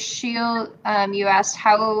Vashil, you asked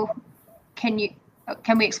how can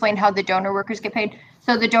we explain how the donor workers get paid?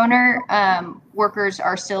 So the donor workers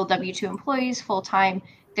are still W-2 employees full-time.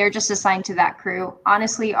 They're just assigned to that crew.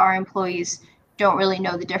 Honestly, our employees don't really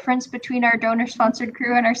know the difference between our donor-sponsored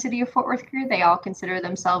crew and our City of Fort Worth crew. They all consider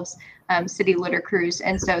themselves city litter crews.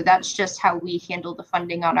 And so that's just how we handle the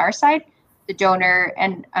funding on our side. The donor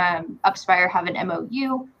and UpSpire have an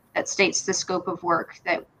MOU that states the scope of work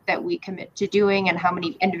that we commit to doing and how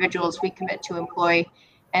many individuals we commit to employ.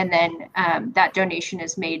 And then that donation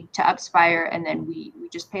is made to UpSpire, and then we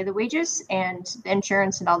just pay the wages and the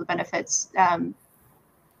insurance and all the benefits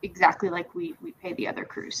exactly like we pay the other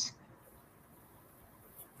crews.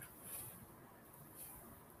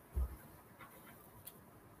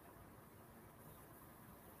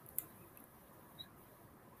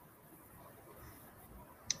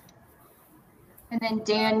 And then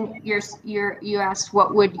Dan, you asked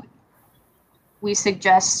what would we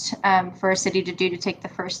suggest for a city to do to take the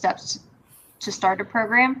first steps to start a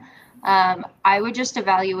program. I would just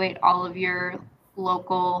evaluate all of your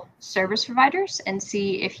local service providers and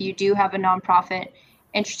see if you do have a nonprofit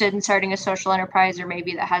interested in starting a social enterprise, or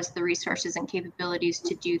maybe that has the resources and capabilities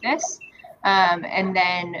to do this. And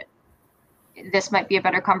then this might be a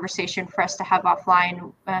better conversation for us to have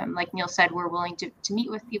offline. Like Neil said, we're willing to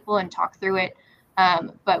meet with people and talk through it.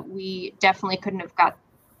 But we definitely couldn't have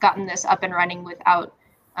gotten this up and running without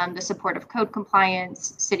the support of code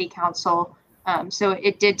compliance, city council. So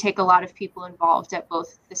it did take a lot of people involved at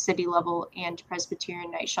both the city level and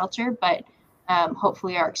Presbyterian Night Shelter, but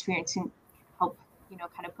hopefully our experience can help,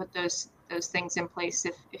 kind of put those things in place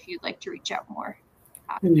if you'd like to reach out more.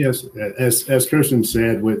 And yes, as Kirsten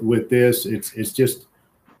said, with this, it's just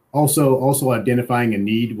also identifying a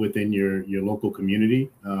need within your local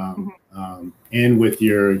community, and with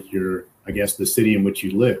your I guess the city in which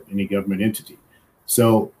you live, any government entity.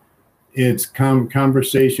 So it's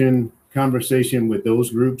conversation with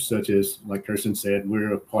those groups, such as, like Kirsten said,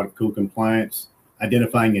 we're a part of code compliance,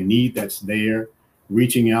 identifying a need that's there,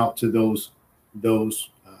 reaching out to those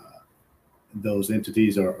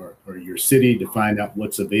entities or your city to find out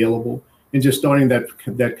what's available, and just starting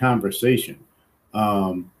that conversation,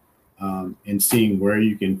 and seeing where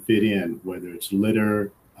you can fit in, whether it's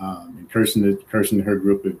litter. And Kirsten and her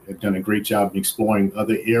group have done a great job in exploring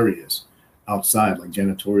other areas outside, like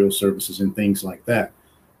janitorial services and things like that.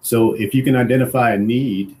 So if you can identify a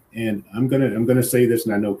need, and I'm gonna say this,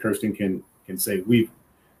 and I know Kirsten can say we've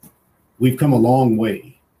come a long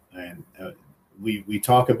way, and we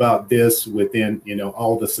talk about this within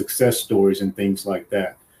all the success stories and things like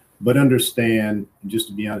that, but understand, just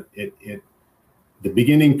to be honest, the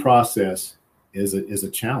beginning process is a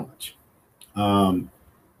challenge.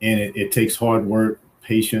 And it takes hard work,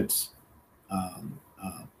 patience,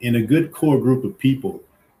 and a good core group of people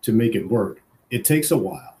to make it work. It takes a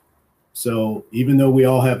while. So even though we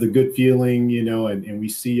all have the good feeling, and we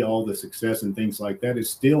see all the success and things like that,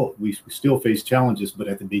 we still face challenges. But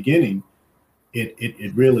at the beginning,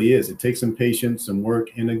 it really is. It takes some patience, some work,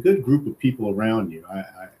 and a good group of people around you.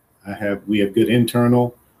 We have good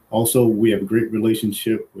internal. Also, we have a great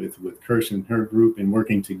relationship with Kirsten and her group, and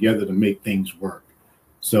working together to make things work.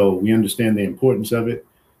 So we understand the importance of it.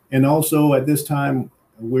 And also at this time,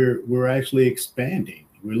 we're actually expanding.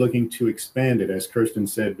 We're looking to expand it, as Kirsten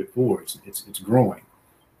said before. It's growing.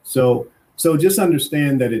 So just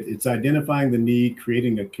understand that it's identifying the need,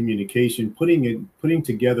 creating a communication, putting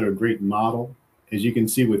together a great model, as you can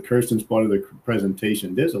see with Kirsten's part of the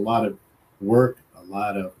presentation, there's a lot of work, a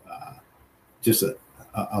lot of just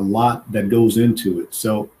a lot that goes into it.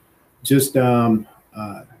 So just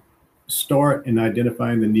start in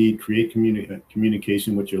identifying the need, create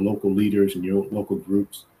communication with your local leaders and your local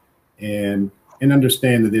groups, and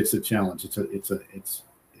understand that it's a challenge. It's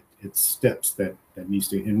steps that needs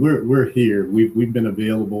to, and we're here. We've been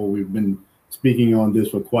available. We've been speaking on this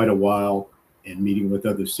for quite a while and meeting with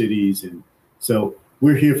other cities, and so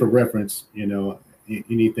we're here for reference. You know,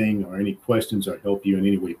 anything or any questions or help you in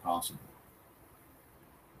any way possible.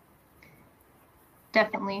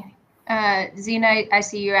 Definitely. Zena, I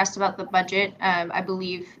see you asked about the budget. I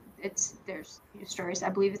believe there's news stories. I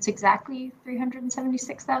believe it's exactly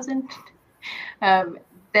 376,000.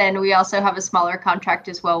 Then we also have a smaller contract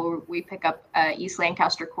as well, where we pick up East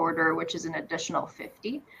Lancaster corridor, which is an additional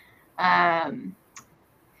 50. And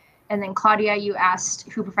then Claudia, you asked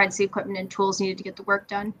who provides the equipment and tools needed to get the work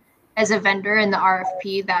done. As a vendor in the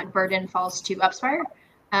RFP, that burden falls to UpSpire.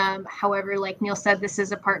 However, like Neil said, this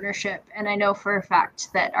is a partnership, and I know for a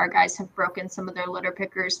fact that our guys have broken some of their litter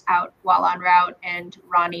pickers out while en route, and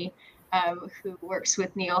Ronnie, who works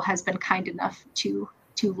with Neil, has been kind enough to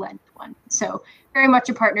lend one. So very much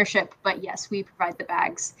a partnership, but yes, we provide the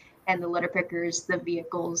bags and the litter pickers, the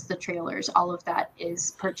vehicles, the trailers, all of that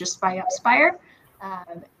is purchased by UpSpire.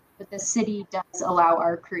 But the city does allow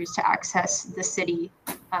our crews to access the city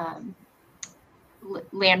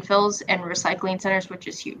landfills and recycling centers, which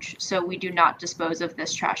is huge. So we do not dispose of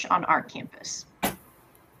this trash on our campus.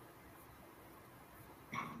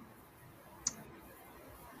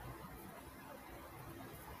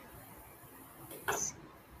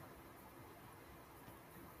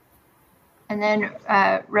 And then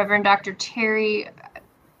Reverend Dr. Terry,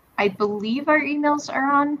 I believe our emails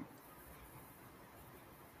are on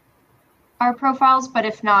our profiles, but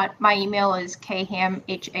if not, my email is kham,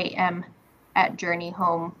 HAM,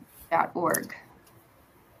 @journeyhome.org.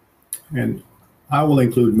 And I will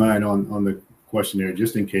include mine on the questionnaire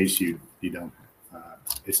just in case you don't,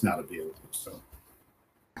 it's not available. So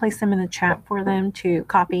Place them in the chat for them to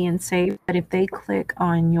copy and save. But if they click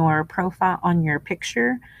on your profile, on your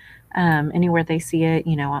picture, anywhere they see it,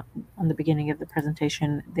 you know, on the beginning of the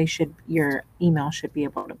presentation, your email should be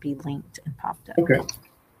able to be linked and popped up. okay.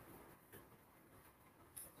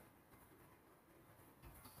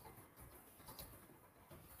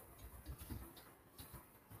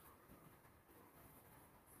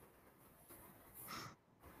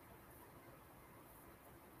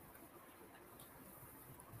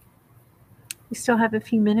 We still have a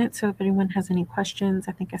few minutes, so if anyone has any questions,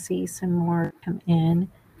 I think I see some more come in.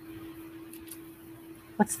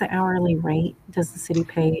 What's the hourly rate? Does the city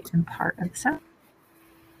pay in part of the salary?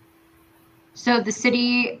 So the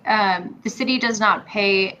city does not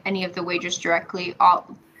pay any of the wages directly.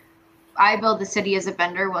 I bill the city as a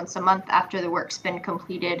vendor once a month after the work's been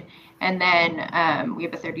completed, and then we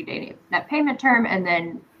have a 30-day net payment term, and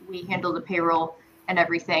then we handle the payroll and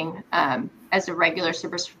everything as a regular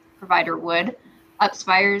service provider would.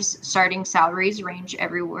 UpSpire's starting salaries range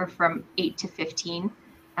everywhere from 8 to 15,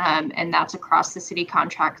 and that's across the city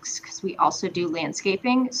contracts because we also do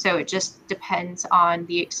landscaping. So it just depends on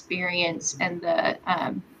the experience and the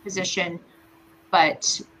position,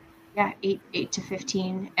 but yeah, 8 to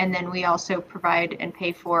 15. And then we also provide and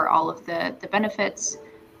pay for all of the benefits.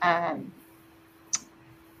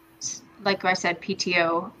 Like I said,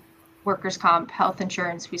 PTO, workers' comp, health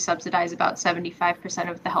insurance, we subsidize about 75%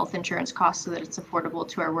 of the health insurance costs so that it's affordable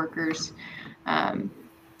to our workers.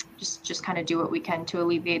 Just kind of do what we can to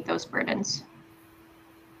alleviate those burdens.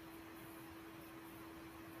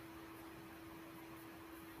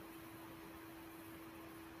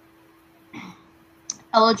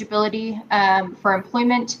 Eligibility for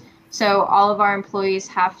employment. So all of our employees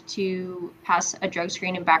have to pass a drug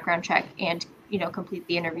screen and background check and, you know, complete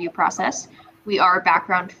the interview process. We are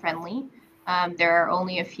background friendly. There are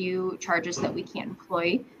only a few charges that we can't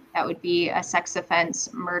employ. That would be a sex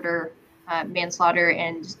offense, murder, manslaughter,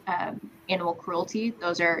 and animal cruelty.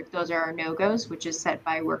 Those are our no-goes, which is set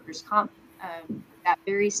by workers' comp. That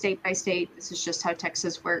varies state by state. This is just how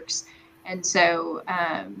Texas works. And so,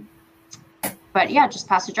 but yeah, just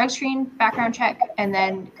pass a drug screen, background check, and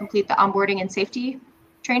then complete the onboarding and safety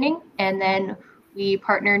training. And then we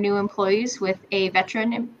partner new employees with a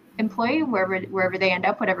veteran employee wherever they end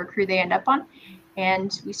up, whatever crew they end up on,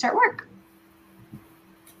 and we start work.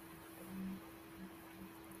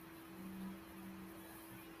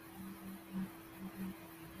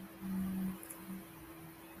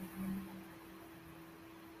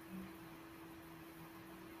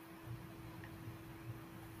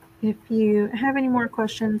 If you have any more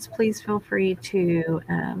questions, please feel free to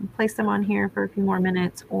place them on here for a few more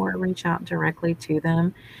minutes or reach out directly to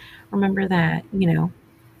them. Remember that,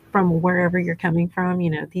 from wherever you're coming from,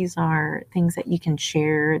 these are things that you can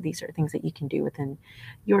share. These are things that you can do within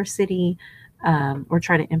your city, or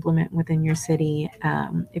try to implement within your city.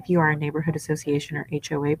 If you are a neighborhood association or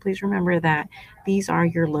HOA, please remember that these are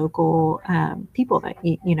your local people that,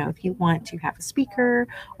 if you want to have a speaker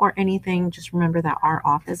or anything, just remember that our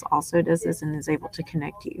office also does this and is able to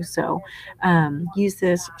connect you. So use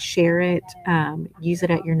this, share it, use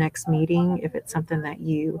it at your next meeting if it's something that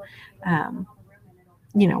you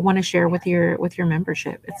want to share with your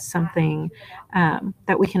membership. It's something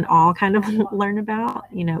that we can all kind of learn about.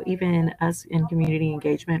 Even us in community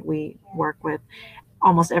engagement, we work with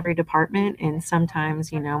almost every department, and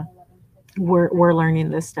sometimes we're learning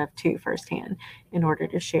this stuff too firsthand in order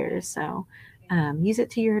to share. So use it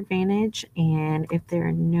to your advantage. And if there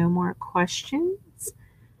are no more questions,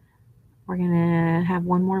 we're gonna have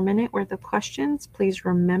 1 more minute worth of questions. Please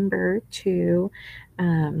remember to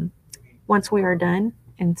once we are done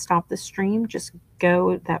and stop the stream, just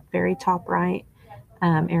go that very top right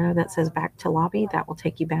arrow that says back to lobby. That will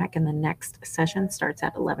take you back, and the next session starts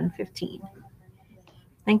at 11:15.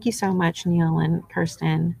 Thank you so much, Neil and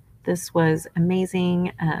Kirsten. This was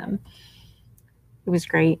amazing. It was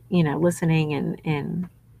great, listening and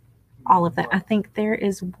all of that. I think there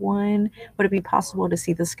is one, would it be possible to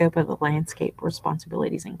see the scope of the landscape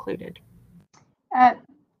responsibilities included?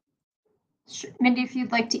 Mindy, if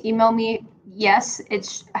you'd like to email me, yes.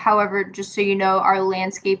 It's, however, just so you know, our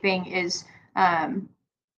landscaping is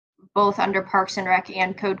both under Parks and Rec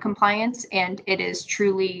and code compliance, and it is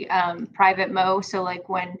truly private mow. So like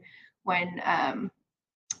when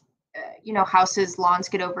houses, lawns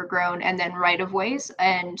get overgrown, and then right of ways,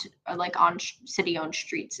 and like on city owned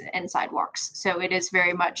streets and sidewalks. So it is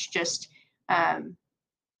very much just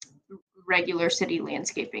regular city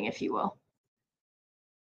landscaping, if you will.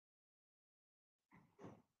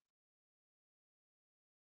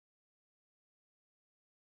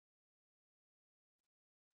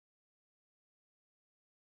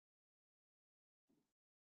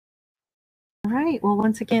 All right. Well,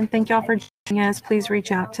 once again, thank y'all for joining us. Please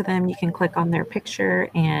reach out to them. You can click on their picture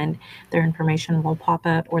and their information will pop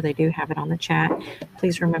up, or they do have it on the chat.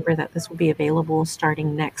 Please remember that this will be available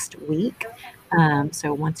starting next week.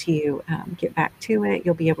 So once you get back to it,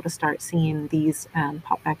 you'll be able to start seeing these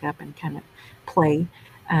pop back up and kind of play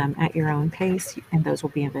at your own pace, and those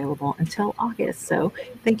will be available until August. So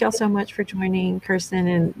thank y'all so much for joining. Kirsten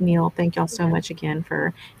and Neil, thank y'all so much again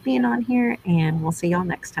for being on here, and we'll see y'all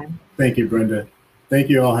next time. Thank you, Brenda. Thank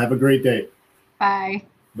you all. Have a great day. Bye.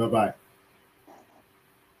 Bye-bye.